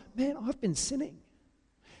realize, man, I've been sinning.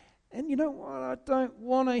 And you know what? I don't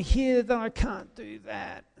want to hear that I can't do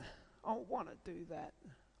that. I want to do that.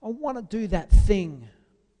 I want to do that thing,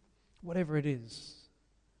 whatever it is.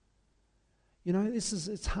 You know,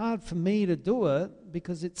 it's hard for me to do it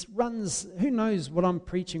because it runs, who knows what I'm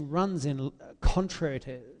preaching runs in contrary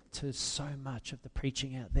to so much of the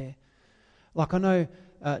preaching out there. Like I know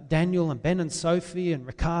Daniel and Ben and Sophie and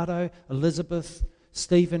Ricardo, Elizabeth,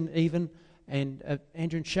 Stephen even, and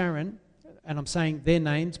Andrew and Sharon, and I'm saying their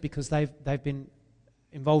names because they've been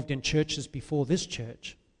involved in churches before this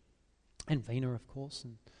church, and Vina, of course,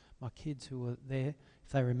 and my kids who were there,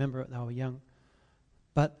 if they remember it, they were young.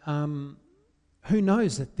 But who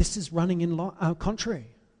knows that this is running in contrary?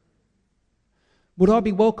 Would I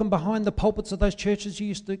be welcome behind the pulpits of those churches you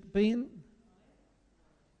used to be in?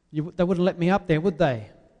 They wouldn't let me up there, would they?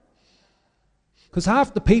 Because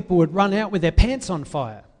half the people would run out with their pants on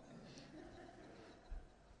fire.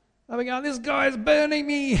 They'd be going, this guy's burning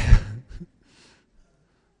me.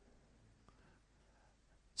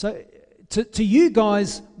 So to you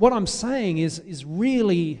guys, what I'm saying is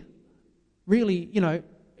really, really, you know,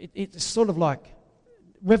 it's sort of like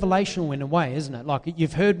revelational in a way, isn't it? Like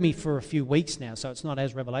you've heard me for a few weeks now, so it's not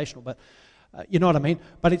as revelational, but You know what I mean?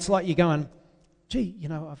 But it's like you're going, gee,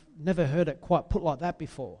 I've never heard it quite put like that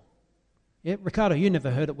before. Yeah, Ricardo, you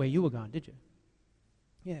never heard it where you were going, did you?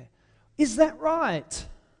 Yeah. Is that right?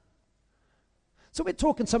 So we're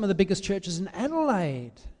talking some of the biggest churches in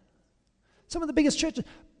Adelaide. Some of the biggest churches.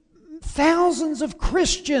 Thousands of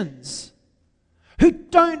Christians who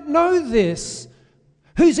don't know this,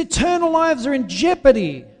 whose eternal lives are in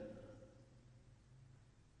jeopardy.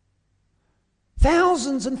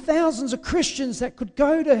 Thousands and thousands of Christians that could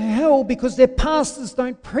go to hell because their pastors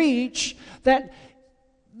don't preach that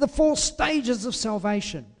the 4 stages of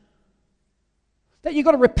salvation. That you've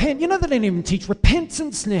got to repent. You know they don't even teach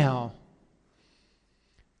repentance now.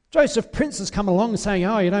 Joseph Prince has come along saying,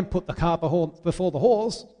 you don't put the cart before the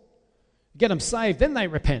horse. Get them saved, then they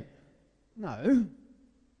repent. No.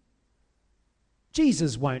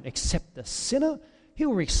 Jesus won't accept a sinner.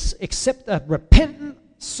 He'll accept a repentant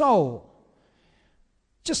soul.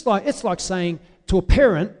 It's like saying to a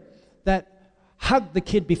parent that hug the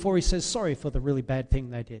kid before he says sorry for the really bad thing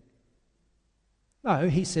they did. No,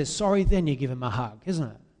 he says sorry, then you give him a hug, isn't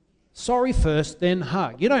it? Sorry first, then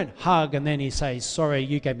hug. You don't hug and then he says, sorry,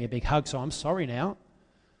 you gave me a big hug, so I'm sorry now.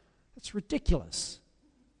 That's ridiculous.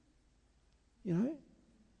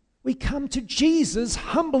 We come to Jesus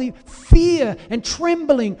humbly, fear and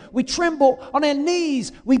trembling. We tremble on our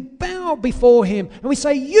knees. We bow before him and we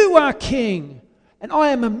say, you are King and I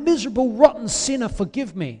am a miserable, rotten sinner.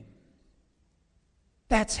 Forgive me.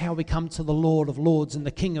 That's how we come to the Lord of Lords and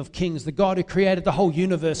the King of Kings, the God who created the whole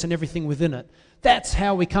universe and everything within it. That's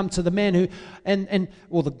how we come to the man who,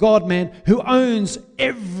 the God-man who owns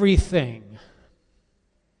everything.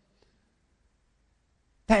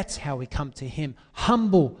 That's how we come to him.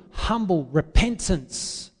 Humble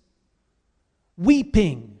repentance.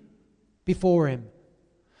 Weeping before him.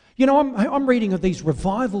 I'm reading of these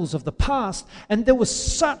revivals of the past, and there was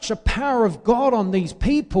such a power of God on these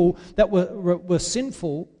people that were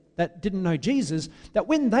sinful, that didn't know Jesus, that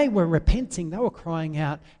when they were repenting, they were crying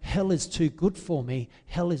out, hell is too good for me,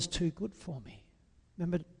 hell is too good for me.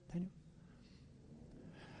 Remember, Daniel?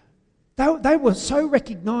 They were so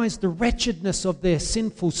recognized the wretchedness of their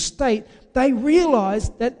sinful state, they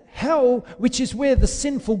realized that hell, which is where the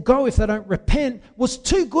sinful go if they don't repent, was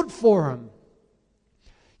too good for them.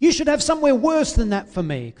 You should have somewhere worse than that for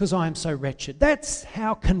me because I am so wretched. That's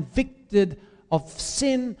how convicted of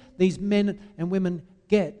sin these men and women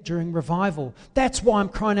get during revival. That's why I'm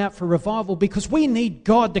crying out for revival, because we need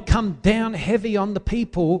God to come down heavy on the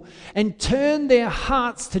people and turn their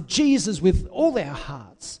hearts to Jesus with all their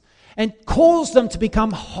hearts and cause them to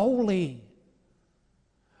become holy.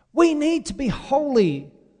 We need to be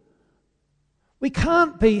holy. We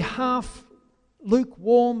can't be half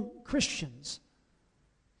lukewarm Christians.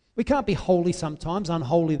 We can't be holy sometimes,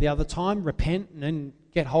 unholy the other time, repent and then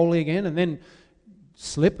get holy again and then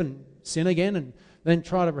slip and sin again and then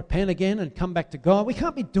try to repent again and come back to God. We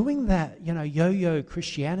can't be doing that, yo-yo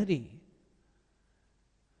Christianity.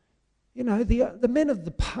 The men of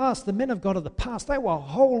the past, the men of God of the past, they were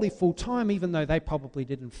holy full time, even though they probably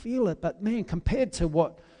didn't feel it. But man, compared to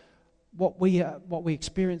what we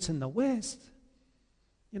experience in the West,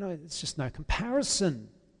 it's just no comparison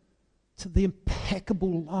to the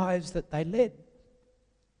impeccable lives that they led.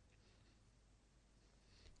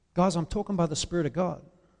 Guys, I'm talking by the Spirit of God.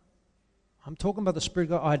 I'm talking by the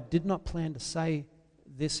Spirit of God. I did not plan to say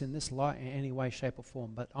this in this light in any way, shape, or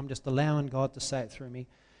form, but I'm just allowing God to say it through me.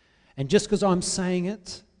 And just because I'm saying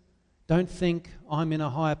it, don't think I'm in a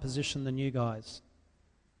higher position than you guys,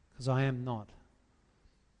 because I am not.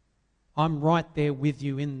 I'm right there with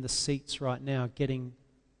you in the seats right now, getting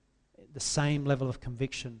the same level of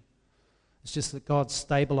conviction. It's just that God's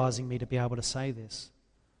stabilizing me to be able to say this.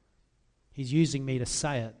 He's using me to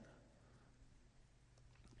say it.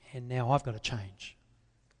 And now I've got to change,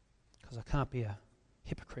 because I can't be a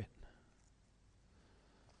hypocrite.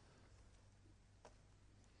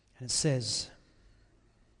 And it says,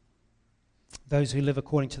 those who live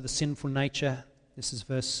according to the sinful nature, this is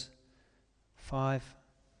verse 5,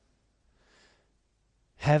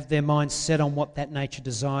 have their minds set on what that nature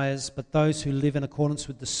desires, but those who live in accordance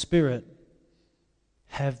with the Spirit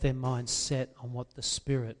have their minds set on what the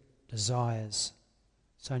Spirit desires.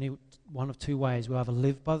 It's only one of two ways. We either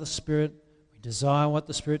live by the Spirit, we desire what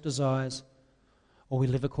the Spirit desires, or we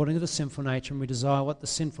live according to the sinful nature and we desire what the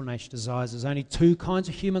sinful nature desires. There's only two kinds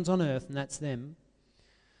of humans on earth, and that's them.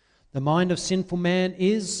 The mind of sinful man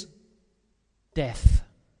is death.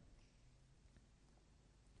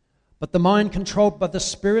 But the mind controlled by the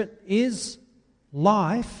Spirit is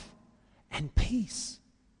life and peace.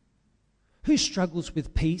 Who struggles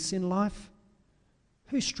with peace in life?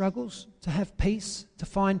 Who struggles to have peace, to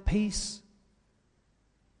find peace?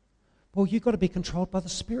 Well, you've got to be controlled by the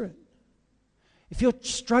Spirit. If you're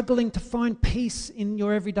struggling to find peace in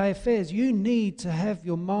your everyday affairs, you need to have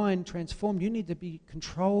your mind transformed. You need to be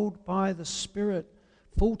controlled by the Spirit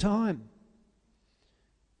full time.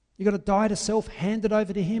 You've got to die to self, hand it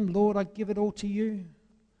over to Him. Lord, I give it all to you.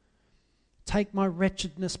 Take my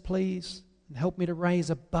wretchedness, please, and help me to raise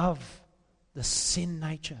above the sin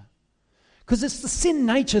nature. Because it's the sin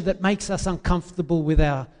nature that makes us uncomfortable with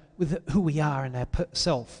who we are and our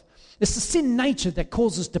self. It's the sin nature that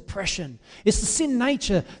causes depression. It's the sin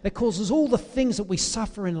nature that causes all the things that we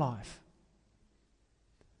suffer in life.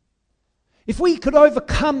 If we could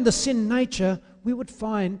overcome the sin nature, we would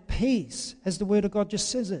find peace, as the Word of God just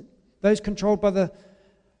says it. Those controlled by the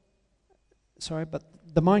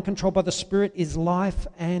mind controlled by the Spirit is life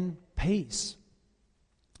and peace.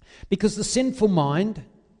 Because the sinful mind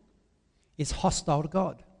is hostile to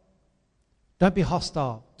God. Don't be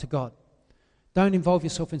hostile to God. Don't involve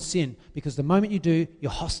yourself in sin, because the moment you do, you're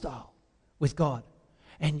hostile with God.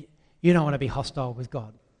 And you don't want to be hostile with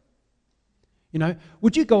God. You know,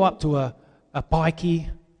 would you go up to a bikie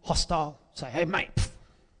hostile, say, hey mate,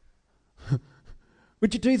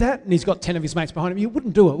 would you do that? And he's got 10 of his mates behind him. You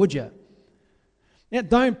wouldn't do it, would you? Now,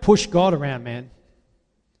 don't push God around, man.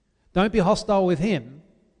 Don't be hostile with Him.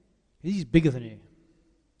 He's bigger than you.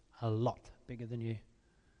 A lot bigger than you.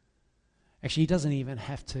 Actually, He doesn't even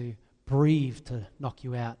have to breathe to knock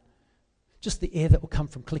you out. Just the air that will come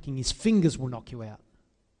from clicking His fingers will knock you out.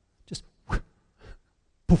 Just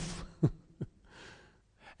poof.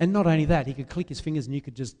 And not only that, He could click His fingers and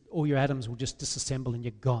all your atoms will just disassemble and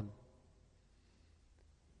you're gone.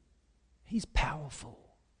 He's powerful.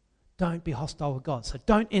 Don't be hostile with God. So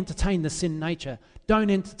don't entertain the sin nature. Don't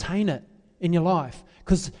entertain it in your life,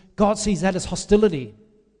 because God sees that as hostility.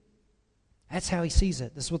 That's how He sees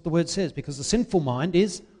it. That's what the Word says, because the sinful mind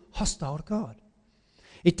is hostile to God.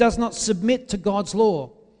 It does not submit to God's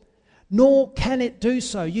law, nor can it do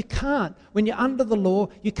so. You can't. When you're under the law,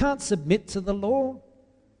 you can't submit to the law.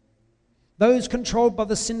 Those controlled by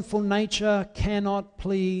the sinful nature cannot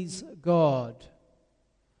please God.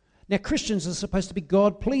 Now, Christians are supposed to be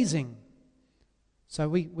God-pleasing. So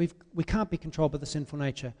we can't be controlled by the sinful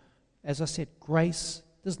nature. As I said, grace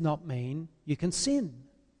does not mean you can sin.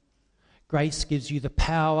 Grace gives you the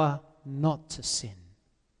power not to sin.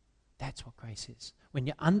 That's what grace is. When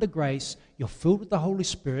you're under grace, you're filled with the Holy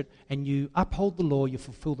Spirit and you uphold the law, you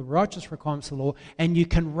fulfill the righteous requirements of the law, and you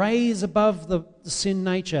can raise above the sin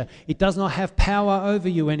nature. It does not have power over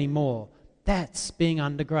you anymore. That's being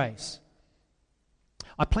under grace.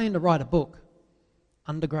 I plan to write a book,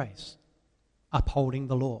 Under Grace, upholding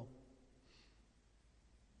the law.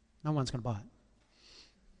 No one's going to buy it.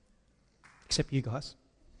 Except you guys.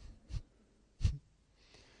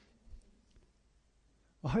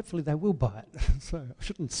 Well, hopefully they will buy it. So I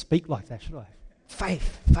shouldn't speak like that, should I?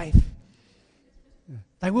 Faith. Yeah.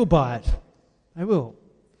 They will buy it. They will.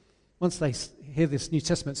 Once they hear this New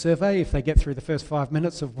Testament survey, if they get through the first 5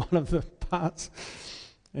 minutes of one of the parts.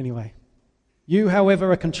 Anyway. You,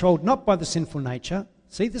 however, are controlled not by the sinful nature.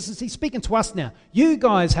 See, he's speaking to us now. You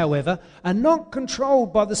guys, however, are not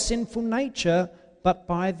controlled by the sinful nature, but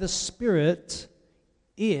by the Spirit,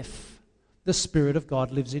 if the Spirit of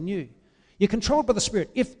God lives in you. You're controlled by the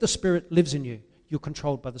Spirit. If the Spirit lives in you, you're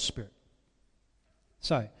controlled by the Spirit.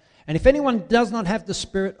 So, and if anyone does not have the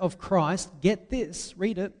Spirit of Christ, get this,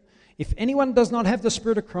 read it. If anyone does not have the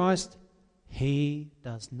Spirit of Christ, he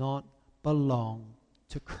does not belong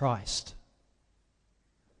to Christ.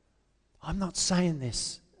 I'm not saying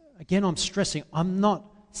this. Again, I'm stressing. I'm not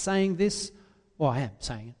saying this. Well, I am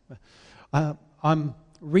saying it. I'm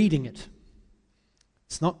reading it.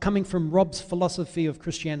 It's not coming from Rob's philosophy of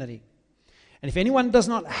Christianity. And if anyone does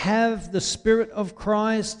not have the Spirit of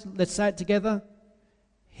Christ, let's say it together,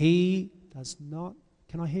 he does not,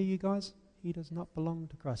 can I hear you guys? He does not belong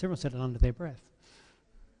to Christ. Everyone said it under their breath.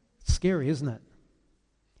 It's scary, isn't it?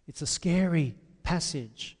 It's a scary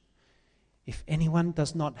passage. If anyone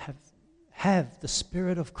does not have the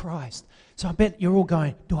Spirit of Christ. So I bet you're all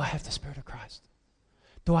going, do I have the Spirit of Christ?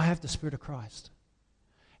 Do I have the Spirit of Christ?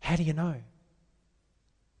 How do you know?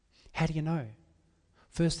 How do you know?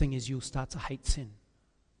 First thing is you'll start to hate sin.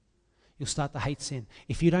 You'll start to hate sin.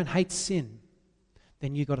 If you don't hate sin,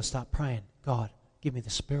 then you've got to start praying, God, give me the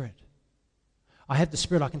Spirit. I have the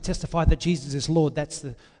Spirit. I can testify that Jesus is Lord. That's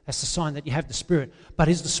the sign that you have the Spirit. But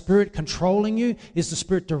is the Spirit controlling you? Is the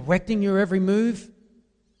Spirit directing your every move?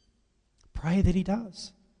 Pray that He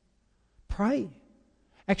does. Pray.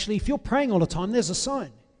 Actually, if you're praying all the time, there's a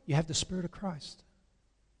sign. You have the Spirit of Christ.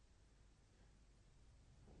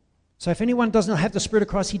 So if anyone does not have the Spirit of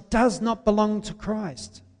Christ, he does not belong to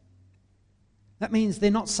Christ. That means they're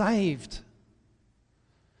not saved.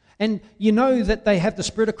 And you know that they have the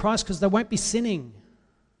Spirit of Christ because they won't be sinning.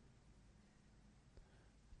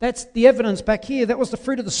 That's the evidence back here. That was the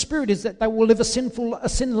fruit of the Spirit, is that they will live a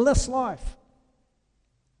sinless life.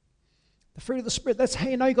 The fruit of the Spirit, that's how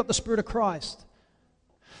you know you got the Spirit of Christ.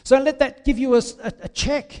 So let that give you a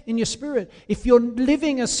check in your spirit. If you're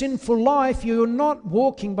living a sinful life, you're not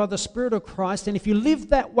walking by the Spirit of Christ. And if you live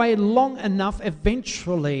that way long enough,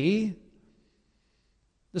 eventually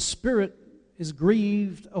the Spirit is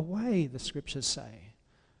grieved away, the Scriptures say.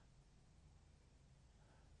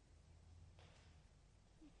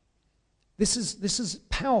 This is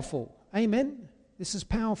powerful. Amen? This is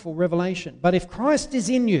powerful revelation. But if Christ is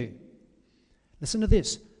in you, listen to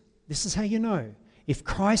this. This is how you know. If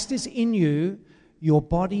Christ is in you, your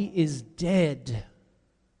body is dead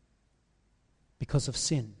because of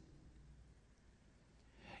sin.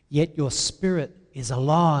 Yet your spirit is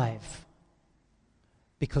alive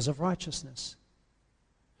because of righteousness.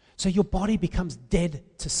 So your body becomes dead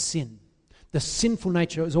to sin. The sinful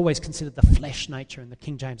nature is always considered the flesh nature. In the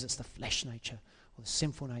King James, it's the flesh nature or the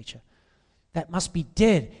sinful nature. That must be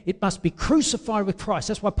dead. It must be crucified with Christ.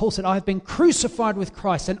 That's why Paul said, I have been crucified with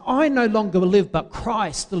Christ, and I no longer live, but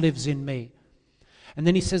Christ lives in me. And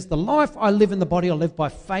then he says, the life I live in the body, I live by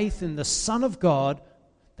faith in the Son of God.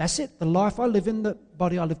 That's it. The life I live in the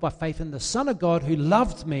body, I live by faith in the Son of God who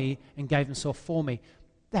loved me and gave himself for me.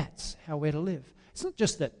 That's how we're to live. It's not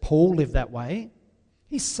just that Paul lived that way.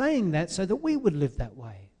 He's saying that so that we would live that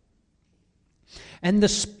way. And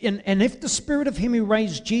if the Spirit of him who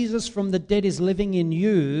raised Jesus from the dead is living in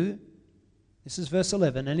you, this is verse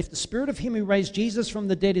 11, and if the Spirit of him who raised Jesus from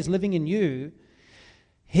the dead is living in you,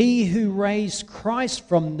 he who raised Christ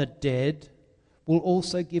from the dead will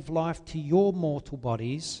also give life to your mortal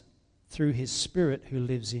bodies through his Spirit who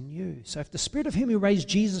lives in you. So if the Spirit of him who raised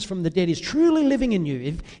Jesus from the dead is truly living in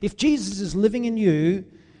you, if Jesus is living in you,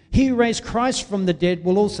 he who raised Christ from the dead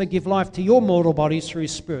will also give life to your mortal bodies through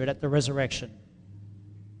his Spirit at the resurrection.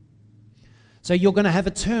 So you're going to have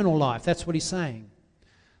eternal life. That's what he's saying.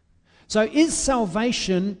 So is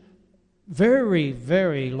salvation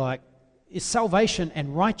is salvation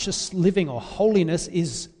and righteous living or holiness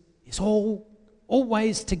is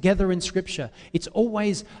always together in Scripture. It's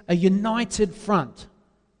always a united front.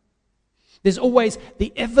 There's always,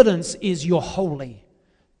 the evidence is you're holy.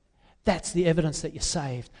 That's the evidence that you're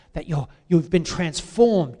saved, that you've been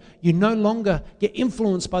transformed. You no longer get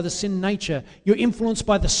influenced by the sin nature. You're influenced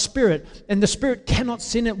by the Spirit, and the Spirit cannot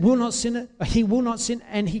sin it, will not sin it, he will not sin,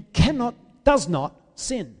 and he does not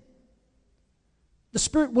sin. The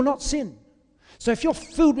Spirit will not sin. So if you're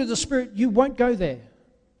filled with the Spirit, you won't go there.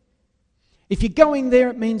 If you're going there,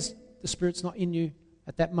 it means the Spirit's not in you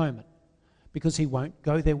at that moment, because he won't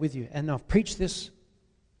go there with you. And I've preached this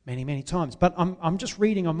many, many times. But I'm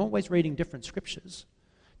always reading different scriptures.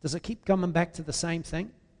 Does it keep coming back to the same thing?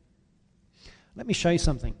 Let me show you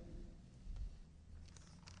something.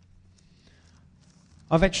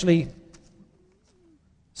 I've actually,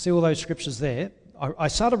 see all those scriptures there? I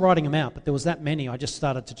started writing them out, but there was that many, I just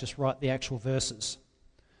started to just write the actual verses.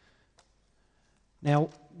 Now,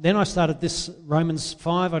 then I started this Romans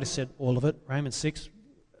 5, I just said all of it, Romans 6,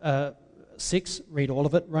 6, read all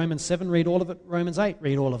of it. Romans 7, read all of it. Romans 8,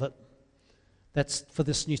 read all of it. That's for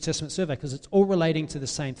this New Testament survey, because it's all relating to the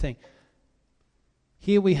same thing.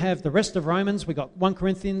 Here we have the rest of Romans. We've got 1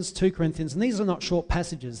 Corinthians, 2 Corinthians, and these are not short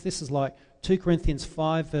passages. This is like 2 Corinthians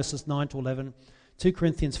 5, verses 9 to 11, 2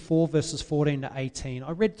 Corinthians 4, verses 14 to 18.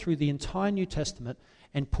 I read through the entire New Testament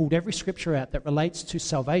and pulled every scripture out that relates to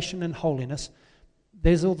salvation and holiness.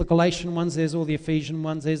 There's all the Galatian ones, there's all the Ephesian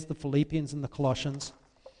ones, there's the Philippians and the Colossians.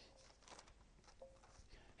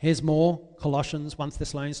 Here's more, Colossians, 1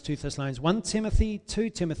 Thessalonians, 2 Thessalonians, 1 Timothy, 2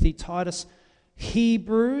 Timothy, Titus,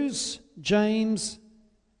 Hebrews, James,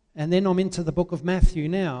 and then I'm into the book of Matthew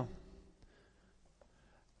now.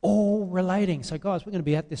 All relating. So guys, we're going to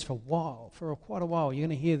be at this for quite a while. You're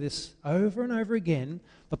going to hear this over and over again,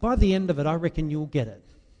 but by the end of it, I reckon you'll get it.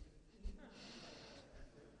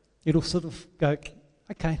 It'll sort of go,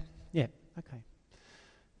 okay, yeah, okay.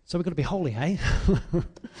 So we've got to be holy, eh?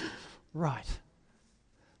 Right.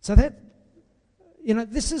 So that,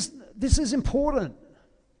 this is important.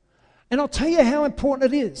 And I'll tell you how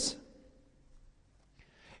important it is.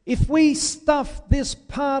 If we stuff this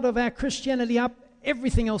part of our Christianity up,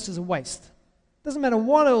 everything else is a waste. Doesn't matter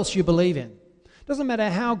what else you believe in. Doesn't matter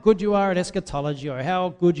how good you are at eschatology or how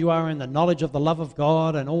good you are in the knowledge of the love of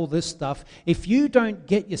God and all this stuff. If you don't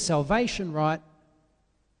get your salvation right,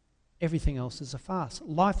 everything else is a farce.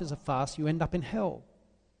 Life is a farce. You end up in hell,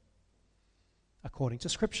 according to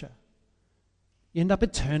Scripture. You end up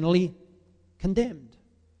eternally condemned.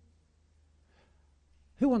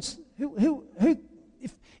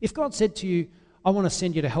 If God said to you, I want to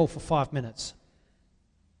send you to hell for 5 minutes,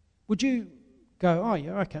 would you go, oh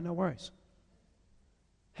yeah, okay, no worries?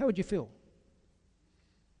 How would you feel?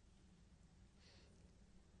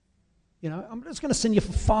 You know, I'm just going to send you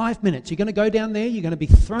for 5 minutes. You're going to go down there, you're going to be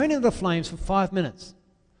thrown into the flames for 5 minutes.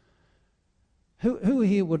 Who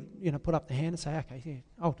here would, put up their hand and say, okay, yeah,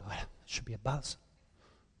 I'll do it. It should be a buzz.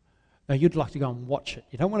 No, you'd like to go and watch it.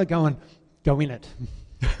 You don't want to go in it.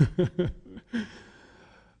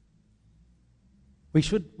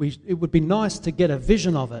 It would be nice to get a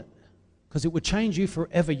vision of it, because it would change you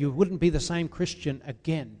forever. You wouldn't be the same Christian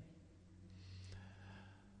again.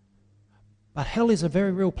 But hell is a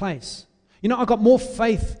very real place. I've got more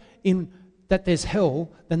faith in that there's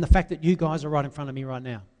hell than the fact that you guys are right in front of me right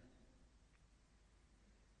now.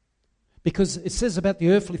 Because it says about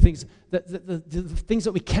the earthly things, that the things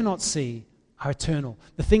that we cannot see are eternal.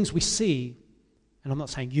 The things we see, and I'm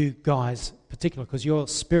not saying you guys particularly, because your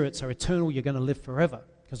spirits are eternal, you're going to live forever,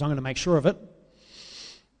 because I'm going to make sure of it.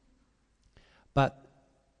 But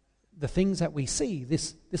the things that we see,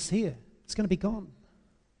 this here, it's going to be gone.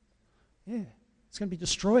 Yeah, it's going to be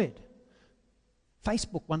destroyed.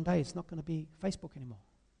 Facebook one day is not going to be Facebook anymore.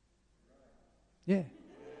 Yeah,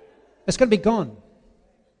 it's going to be gone.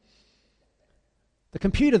 The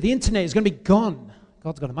computer, the internet is going to be gone.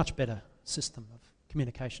 God's got a much better system of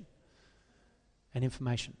communication and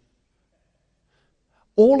information.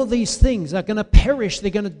 All of these things are going to perish.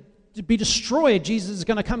 They're going to be destroyed. Jesus is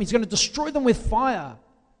going to come. He's going to destroy them with fire.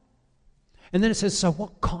 And then it says, so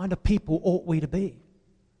what kind of people ought we to be?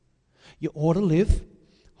 You ought to live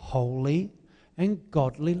holy and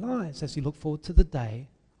godly lives as you look forward to the day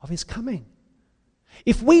of His coming.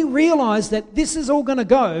 If we realize that this is all going to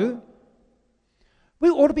go, we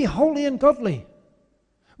ought to be holy and godly.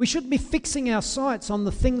 We shouldn't be fixing our sights on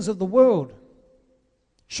the things of the world.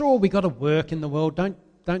 Sure, we got to work in the world. Don't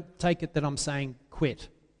take it that I'm saying quit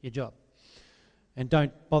your job. And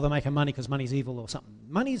don't bother making money because money's evil or something.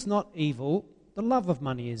 Money's not evil. The love of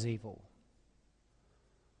money is evil.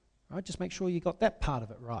 Right? Just make sure you got that part of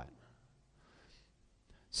it right.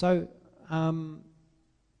 So,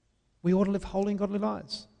 we ought to live holy and godly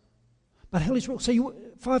lives. But hell is real. So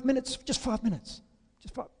 5 minutes, just 5 minutes.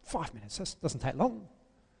 Just 5 minutes. That doesn't take long.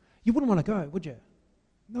 You wouldn't want to go, would you?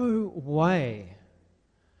 No way.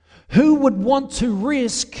 Who would want to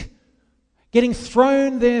risk getting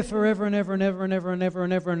thrown there forever and ever and ever and ever and ever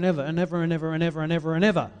and ever and ever and ever and ever and ever and ever and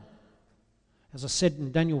ever? As I said,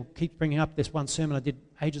 and Daniel keeps bringing up this one sermon I did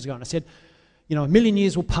ages ago, and I said, 1,000,000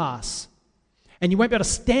 years will pass, and you won't be able to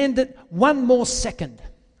stand it one more second.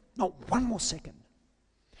 Not one more second.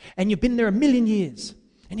 And you've been there 1,000,000 years,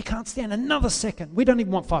 and you can't stand another second. We don't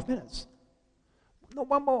even want 5 minutes. Not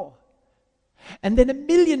one more. And then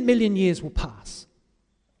 1,000,000 years will pass.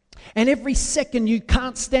 And every second you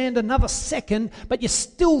can't stand another second, but you're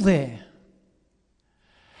still there.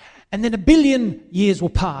 And then 1,000,000,000 years will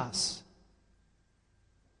pass.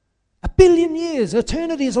 1,000,000,000 years.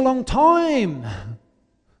 Eternity is a long time.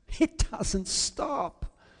 It doesn't stop.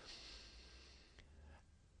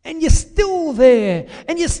 And you're still there.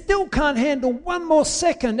 And you still can't handle one more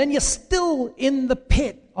second. And you're still in the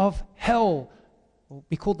pit of hell. Will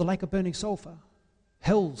be called the lake of burning sulfur.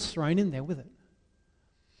 Hell's thrown in there with it.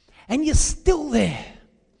 And you're still there.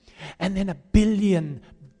 And then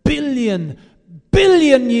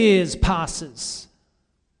 1,000,000,000,000,000,000 years passes.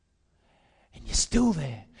 And you're still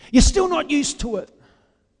there. You're still not used to it.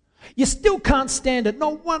 You still can't stand it.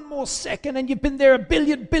 Not one more second. And you've been there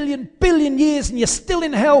 1,000,000,000,000,000 years and you're still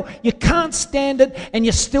in hell. You can't stand it and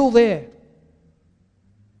you're still there.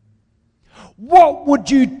 What would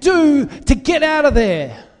you do to get out of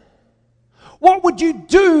there? What would you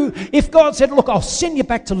do if God said, look, I'll send you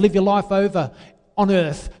back to live your life over on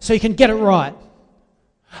earth so you can get it right?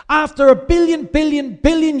 After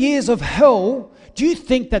 1,000,000,000,000,000 years of hell, do you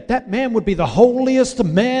think that man would be the holiest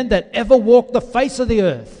man that ever walked the face of the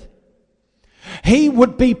earth? He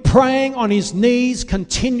would be praying on his knees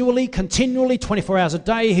continually, 24 hours a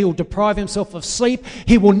day. He will deprive himself of sleep.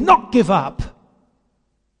 He will not give up.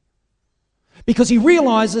 Because he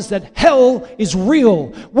realizes that hell is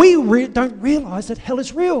real. We don't realize that hell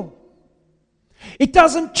is real. It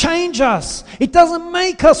doesn't change us. It doesn't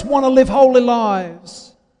make us want to live holy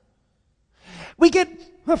lives. We get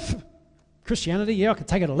Christianity, yeah, I can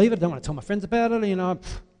take it or leave it. I don't want to tell my friends about it.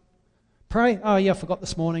 Pray. Oh, yeah, I forgot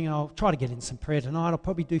this morning. I'll try to get in some prayer tonight. I'll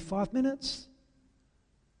probably do 5 minutes.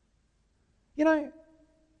 We only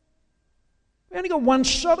got one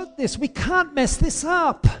shot at this. We can't mess this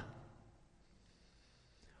up.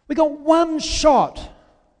 We got one shot.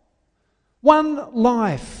 One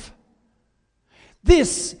life.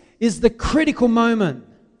 This is the critical moment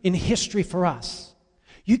in history for us.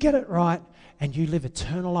 You get it right and you live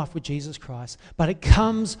eternal life with Jesus Christ, but it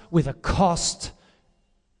comes with a cost.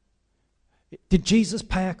 Did Jesus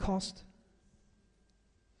pay a cost?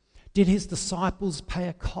 Did his disciples pay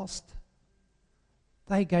a cost?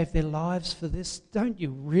 They gave their lives for this. Don't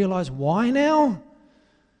you realize why now?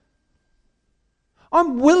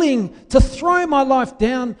 I'm willing to throw my life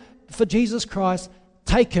down for Jesus Christ.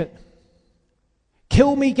 Take it.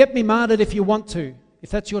 Kill me, get me martyred if you want to, if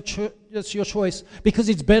that's your choice, because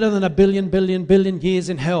it's better than a billion years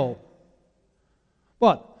in hell.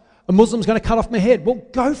 What? A Muslim's going to cut off my head? Well,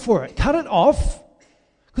 go for it. Cut it off,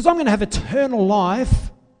 because I'm going to have eternal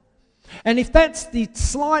life. And if that's the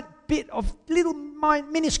slight bit of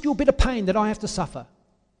minuscule bit of pain that I have to suffer,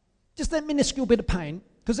 just that minuscule bit of pain,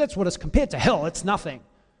 because that's what it's compared to hell, it's nothing.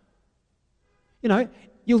 You know,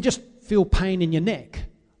 you'll just feel pain in your neck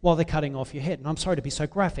while they're cutting off your head. And I'm sorry to be so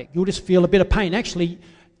graphic. You'll just feel a bit of pain. Actually,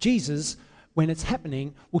 Jesus, when it's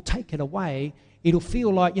happening, will take it away. It'll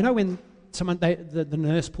feel like, you know, when the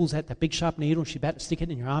nurse pulls out that big sharp needle and she's about to stick it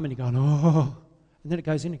in your arm and you're going, oh, and then it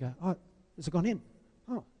goes in and you go, oh, has it gone in?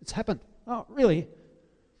 Oh, it's happened. Oh, really?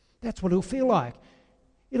 That's what it'll feel like.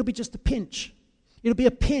 It'll be just a pinch. It'll be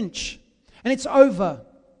a pinch. And it's over.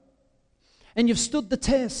 And you've stood the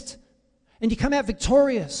test. And you come out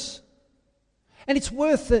victorious. And it's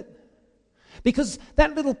worth it. Because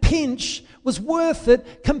that little pinch was worth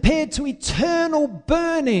it compared to eternal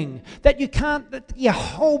burning that your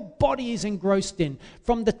whole body is engrossed in.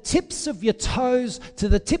 From the tips of your toes to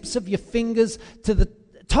the tips of your fingers to the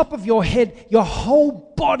top of your head, your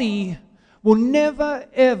whole body will never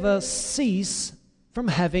ever cease from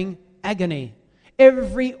having agony.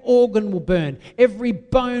 Every organ will burn. Every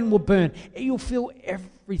bone will burn. You'll feel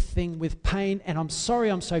everything with pain. And I'm sorry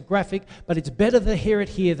I'm so graphic, but it's better to hear it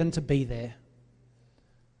here than to be there.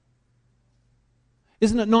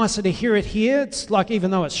 Isn't it nicer to hear it here? It's like, even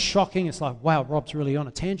though it's shocking, it's like, wow, Rob's really on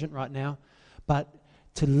a tangent right now. But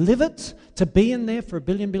to live it, to be in there for a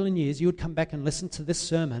billion years, you would come back and listen to this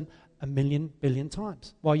sermon a billion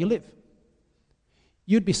times while you live.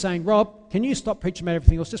 You'd be saying, Rob, can you stop preaching about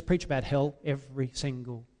everything else? Just preach about hell every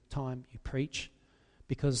single time you preach,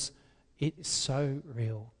 because it is so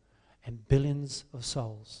real and billions of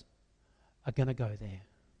souls are going to go there.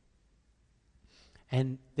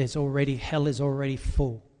 And hell is already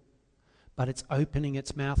full, but it's opening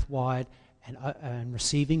its mouth wide and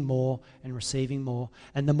receiving more and receiving more.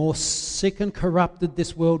 And the more sick and corrupted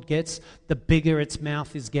this world gets, the bigger its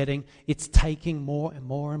mouth is getting. It's taking more and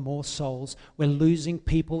more and more souls. We're losing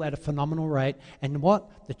people at a phenomenal rate. And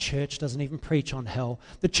what? The church doesn't even preach on hell.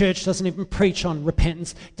 The church doesn't even preach on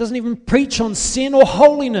repentance. It doesn't even preach on sin or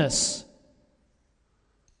holiness.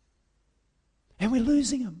 And we're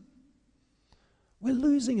losing them. We're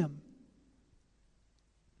losing them.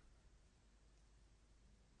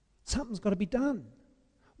 Something's got to be done.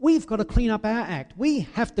 We've got to clean up our act. We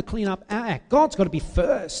have to clean up our act. God's got to be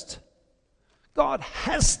first. God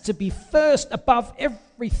has to be first above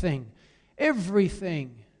everything.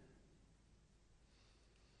 Everything.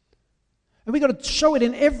 And we've got to show it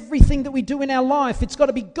in everything that we do in our life. It's got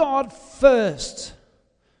to be God first.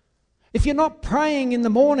 If you're not praying in the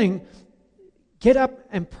morning, get up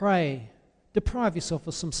and pray. Deprive yourself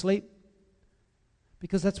of some sleep.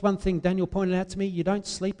 Because that's one thing Daniel pointed out to me. You don't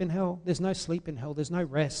sleep in hell. There's no sleep in hell. There's no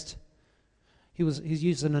rest. He's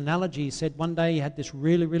used an analogy. He said one day he had this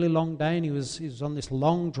really long day, and he was on this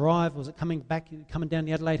long drive. Was it coming down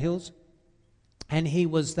the Adelaide Hills? And he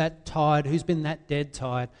was that tired. Who's been that dead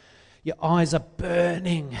tired? Your eyes are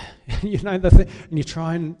burning. You know the thing. And you're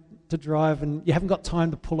trying to drive, and you haven't got time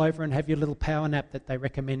to pull over and have your little power nap that they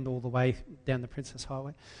recommend all the way down the Princess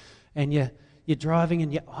Highway. And you're driving,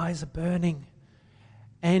 and your eyes are burning.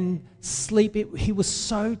 And sleep, he was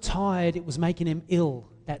so tired, it was making him ill.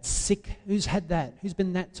 That sick, who's had that? Who's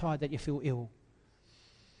been that tired that you feel ill?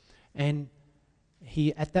 And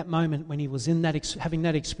he, at that moment, when he was in that having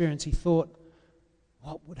that experience, he thought,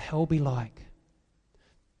 what would hell be like?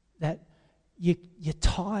 That you're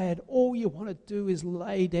tired, all you want to do is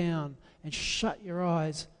lay down and shut your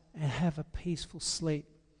eyes and have a peaceful sleep.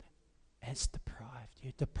 And it's deprived.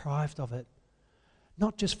 You're deprived of it.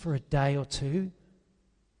 Not just for a day or two,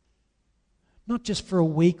 not just for a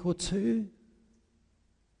week or two,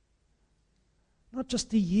 not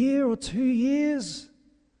just a year or 2 years.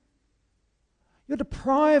 You're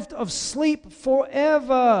deprived of sleep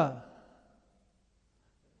forever.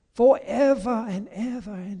 Forever and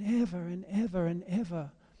ever and ever and ever and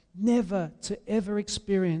ever. Never to ever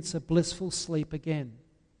experience a blissful sleep again.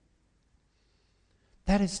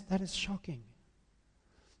 That is shocking.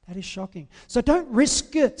 That is shocking. So don't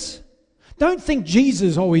risk it. Don't think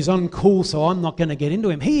Jesus, he's uncool, so I'm not going to get into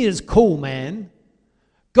him. He is cool, man.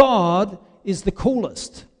 God is the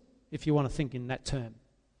coolest, if you want to think in that term.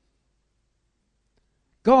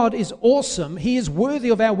 God is awesome. He is worthy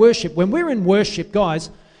of our worship. When we're in worship, guys,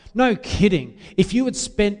 no kidding. If you had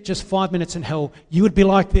spent just 5 minutes in hell, you would be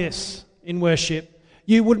like this in worship.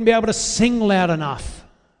 You wouldn't be able to sing loud enough.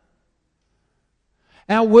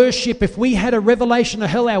 Our worship, if we had a revelation of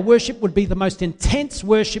hell, our worship would be the most intense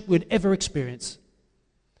worship we'd ever experience.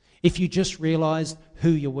 If you just realized who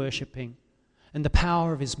you're worshiping and the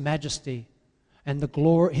power of His majesty and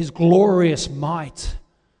His glorious might,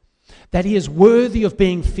 that He is worthy of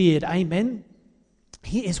being feared. Amen?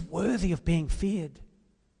 He is worthy of being feared.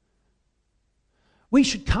 We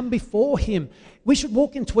should come before Him. We should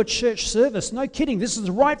walk into a church service. No kidding. This is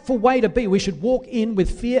the rightful way to be. We should walk in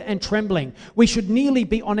with fear and trembling. We should nearly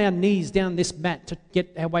be on our knees down this mat to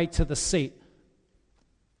get our way to the seat.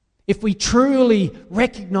 If we truly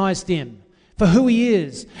recognized Him for who He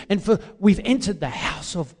is and for we've entered the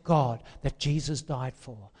house of God that Jesus died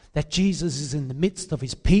for, that Jesus is in the midst of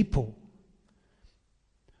His people,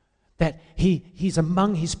 that He's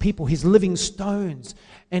among His people, His living stones.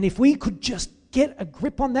 And if we could just get a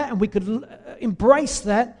grip on that and we could embrace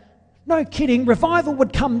that, no kidding, revival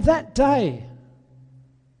would come that day.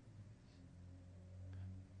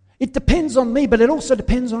 It depends on me, but it also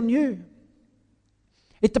depends on you.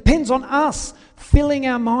 It depends on us filling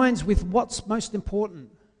our minds with what's most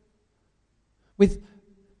important, with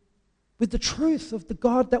the truth of the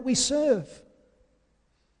God that we serve.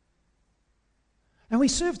 And we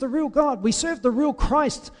serve the real God. We serve the real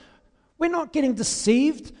Christ. We're not getting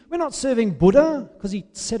deceived. We're not serving Buddha because he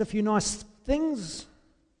said a few nice things,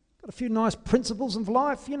 got a few nice principles of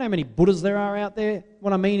life. You know how many Buddhas there are out there?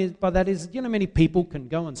 What I mean by that is, you know how many people can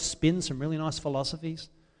go and spin some really nice philosophies?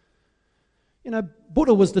 You know,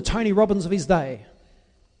 Buddha was the Tony Robbins of his day.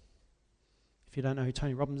 If you don't know who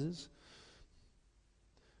Tony Robbins is.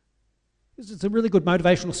 He's a really good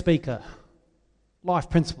motivational speaker.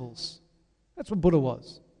 Life principles. That's what Buddha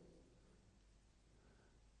was.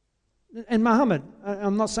 And Muhammad,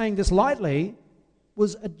 I'm not saying this lightly,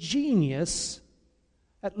 was a genius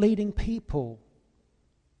at leading people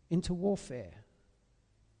into warfare.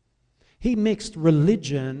 He mixed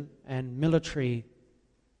religion and military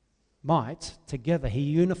might together. He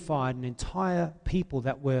unified an entire people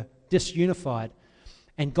that were disunified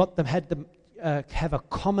and had them have a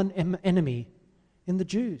common enemy in the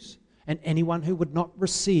Jews and anyone who would not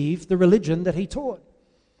receive the religion that he taught.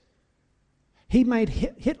 He made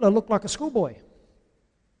Hitler look like a schoolboy.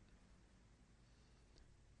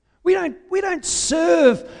 We don't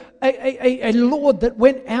serve a Lord that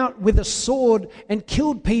went out with a sword and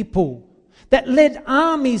killed people, that led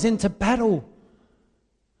armies into battle.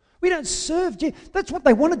 We don't serve Jesus. That's what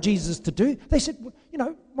they wanted Jesus to do. They said,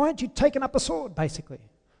 why aren't you taking up a sword, basically?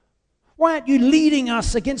 Why aren't you leading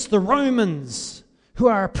us against the Romans who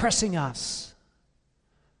are oppressing us?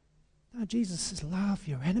 No, Jesus says, love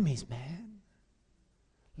your enemies, man.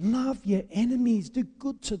 Love your enemies. Do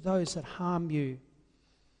good to those that harm you.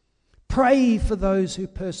 Pray for those who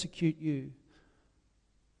persecute you.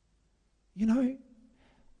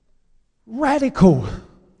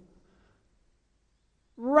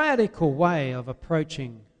 Radical way of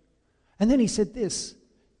approaching. And then he said this,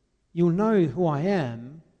 you'll know who I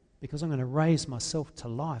am because I'm going to raise myself to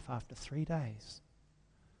life after 3 days.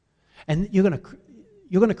 And you're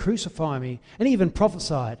going to crucify me. And he even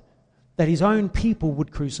prophesied that his own people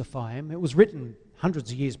would crucify him. It was written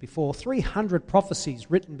hundreds of years before. 300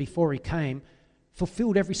 prophecies written before he came,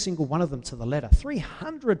 fulfilled every single one of them to the letter.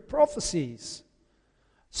 300 prophecies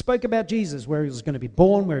spoke about Jesus, where he was going to be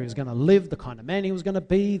born, where he was going to live, the kind of man he was going to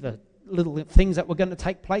be, the little things that were going to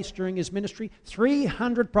take place during his ministry.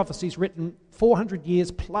 300 prophecies written 400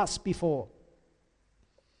 years plus before.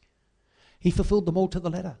 He fulfilled them all to the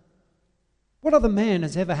letter. What other man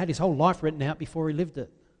has ever had his whole life written out before he lived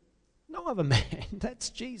it? No other man. That's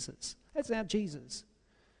Jesus. That's our Jesus.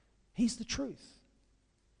 He's the truth.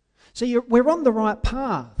 So we're on the right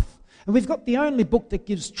path. And we've got the only book that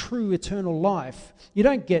gives true eternal life. You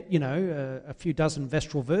don't get, a few dozen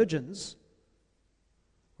Vestal virgins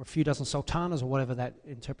or a few dozen sultanas or whatever that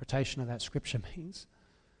interpretation of that scripture means.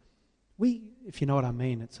 If you know what I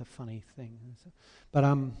mean, it's a funny thing. But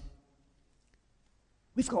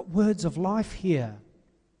we've got words of life here.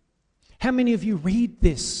 How many of you read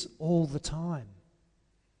this all the time?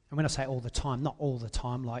 And when I say all the time, not all the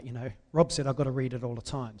time, like, Rob said I've got to read it all the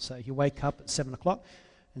time. So you wake up at 7 o'clock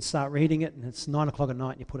and start reading it, and it's 9 o'clock at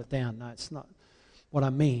night and you put it down. No, it's not what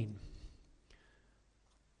I mean.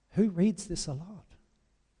 Who reads this a lot?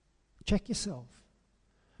 Check yourself.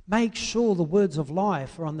 Make sure the words of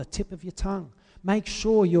life are on the tip of your tongue. Make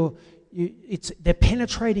sure they're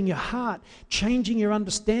penetrating your heart, changing your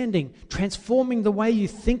understanding, transforming the way you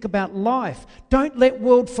think about life. Don't let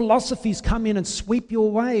world philosophies come in and sweep you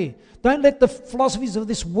away. Don't let the philosophies of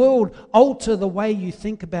this world alter the way you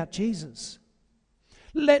think about Jesus.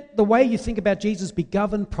 Let the way you think about Jesus be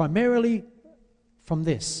governed primarily from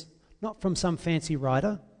this, not from some fancy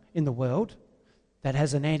writer in the world that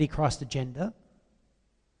has an antichrist agenda.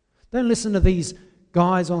 Don't listen to these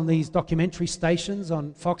guys on these documentary stations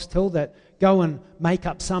on Foxtel that go and make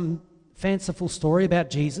up some fanciful story about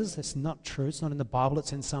Jesus. That's not true. It's not in the Bible.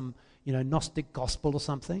 It's in some, Gnostic gospel or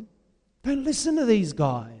something. Don't listen to these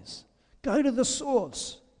guys. Go to the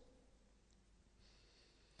source.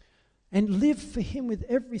 And live for him with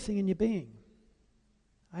everything in your being.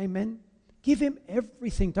 Amen. Give him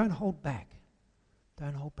everything. Don't hold back.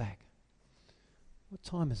 Don't hold back. What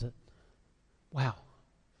time is it? Wow.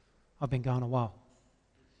 I've been going a while.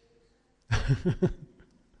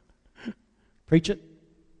 Preach it?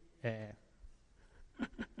 Yeah.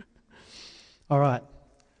 All right.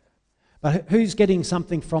 But who's getting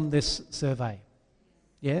something from this survey?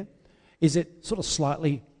 Yeah? Is it sort of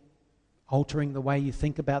slightly altering the way you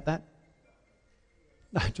think about that?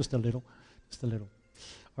 No, just a little. Just a little.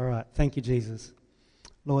 All right. Thank you, Jesus.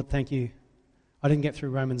 Lord, thank you. I didn't get through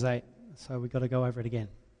Romans 8, so we've got to go over it again.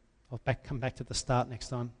 I'll come back to the start next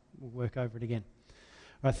time. We'll work over it again.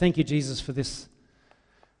 All right, thank you, Jesus, for this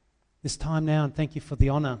time now, and thank you for the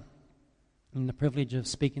honor and the privilege of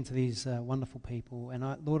speaking to these wonderful people. And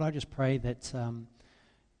Lord, I just pray that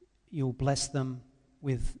you'll bless them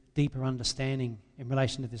with deeper understanding in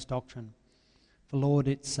relation to this doctrine. For Lord,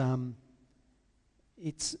 it's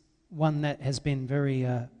one that has been very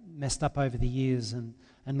messed up over the years, and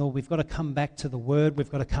Lord, we've got to come back to the Word.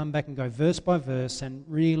 We've got to come back and go verse by verse and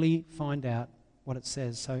really find out what it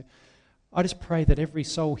says. So I just pray that every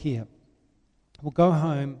soul here will go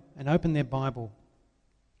home and open their Bible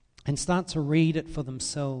and start to read it for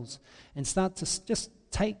themselves and start to just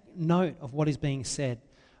take note of what is being said.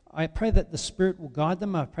 I pray that the Spirit will guide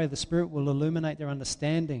them. I pray the Spirit will illuminate their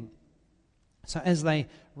understanding. So as they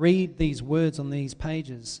read these words on these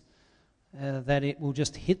pages, that it will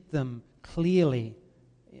just hit them clearly,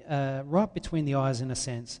 right between the eyes in a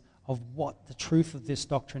sense, of what the truth of this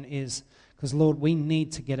doctrine is. Because Lord, we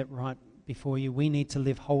need to get it right before you. We need to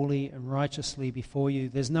live holy and righteously before you.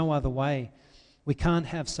 There's no other way. We can't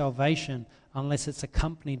have salvation unless it's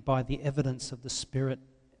accompanied by the evidence of the Spirit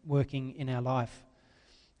working in our life.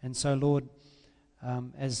 And so, Lord,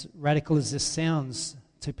 as radical as this sounds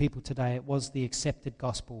to people today, it was the accepted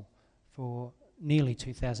gospel for nearly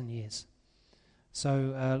 2,000 years.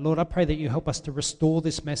 So, Lord, I pray that you help us to restore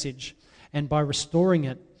this message, and by restoring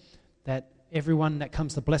it, that everyone that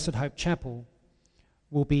comes to Blessed Hope Chapel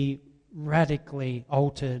will be radically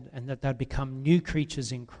altered, and that they'd become new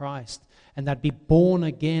creatures in Christ, and they'd be born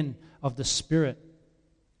again of the Spirit.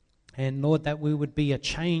 And Lord, that we would be a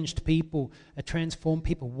changed people, a transformed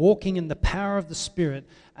people, walking in the power of the Spirit,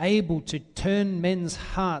 able to turn men's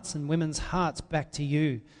hearts and women's hearts back to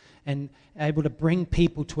you, and able to bring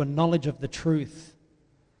people to a knowledge of the truth.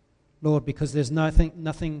 Lord, because there's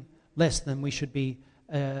nothing less than we should be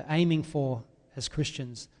aiming for as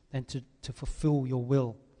Christians than to fulfill your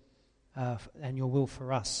will and your will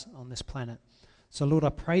for us on this planet. So Lord, I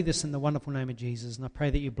pray this in the wonderful name of Jesus, and I pray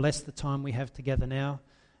that you bless the time we have together now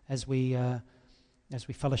as we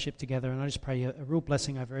fellowship together. And I just pray a real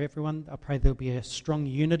blessing over everyone. I pray there'll be a strong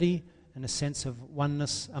unity and a sense of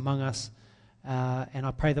oneness among us. And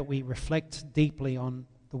I pray that we reflect deeply on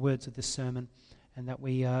the words of this sermon, and that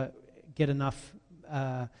we get enough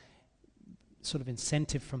sort of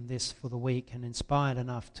incentive from this for the week, and inspired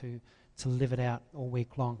enough to live it out all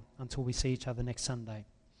week long until we see each other next Sunday,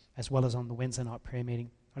 as well as on the Wednesday night prayer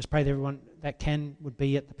meeting. I just pray that everyone that would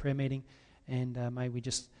be at the prayer meeting, and may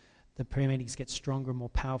the prayer meetings get stronger and more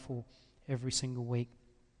powerful every single week.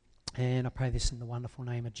 And I pray this in the wonderful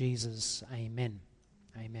name of Jesus. Amen.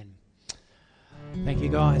 Amen. Thank you,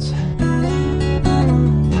 guys.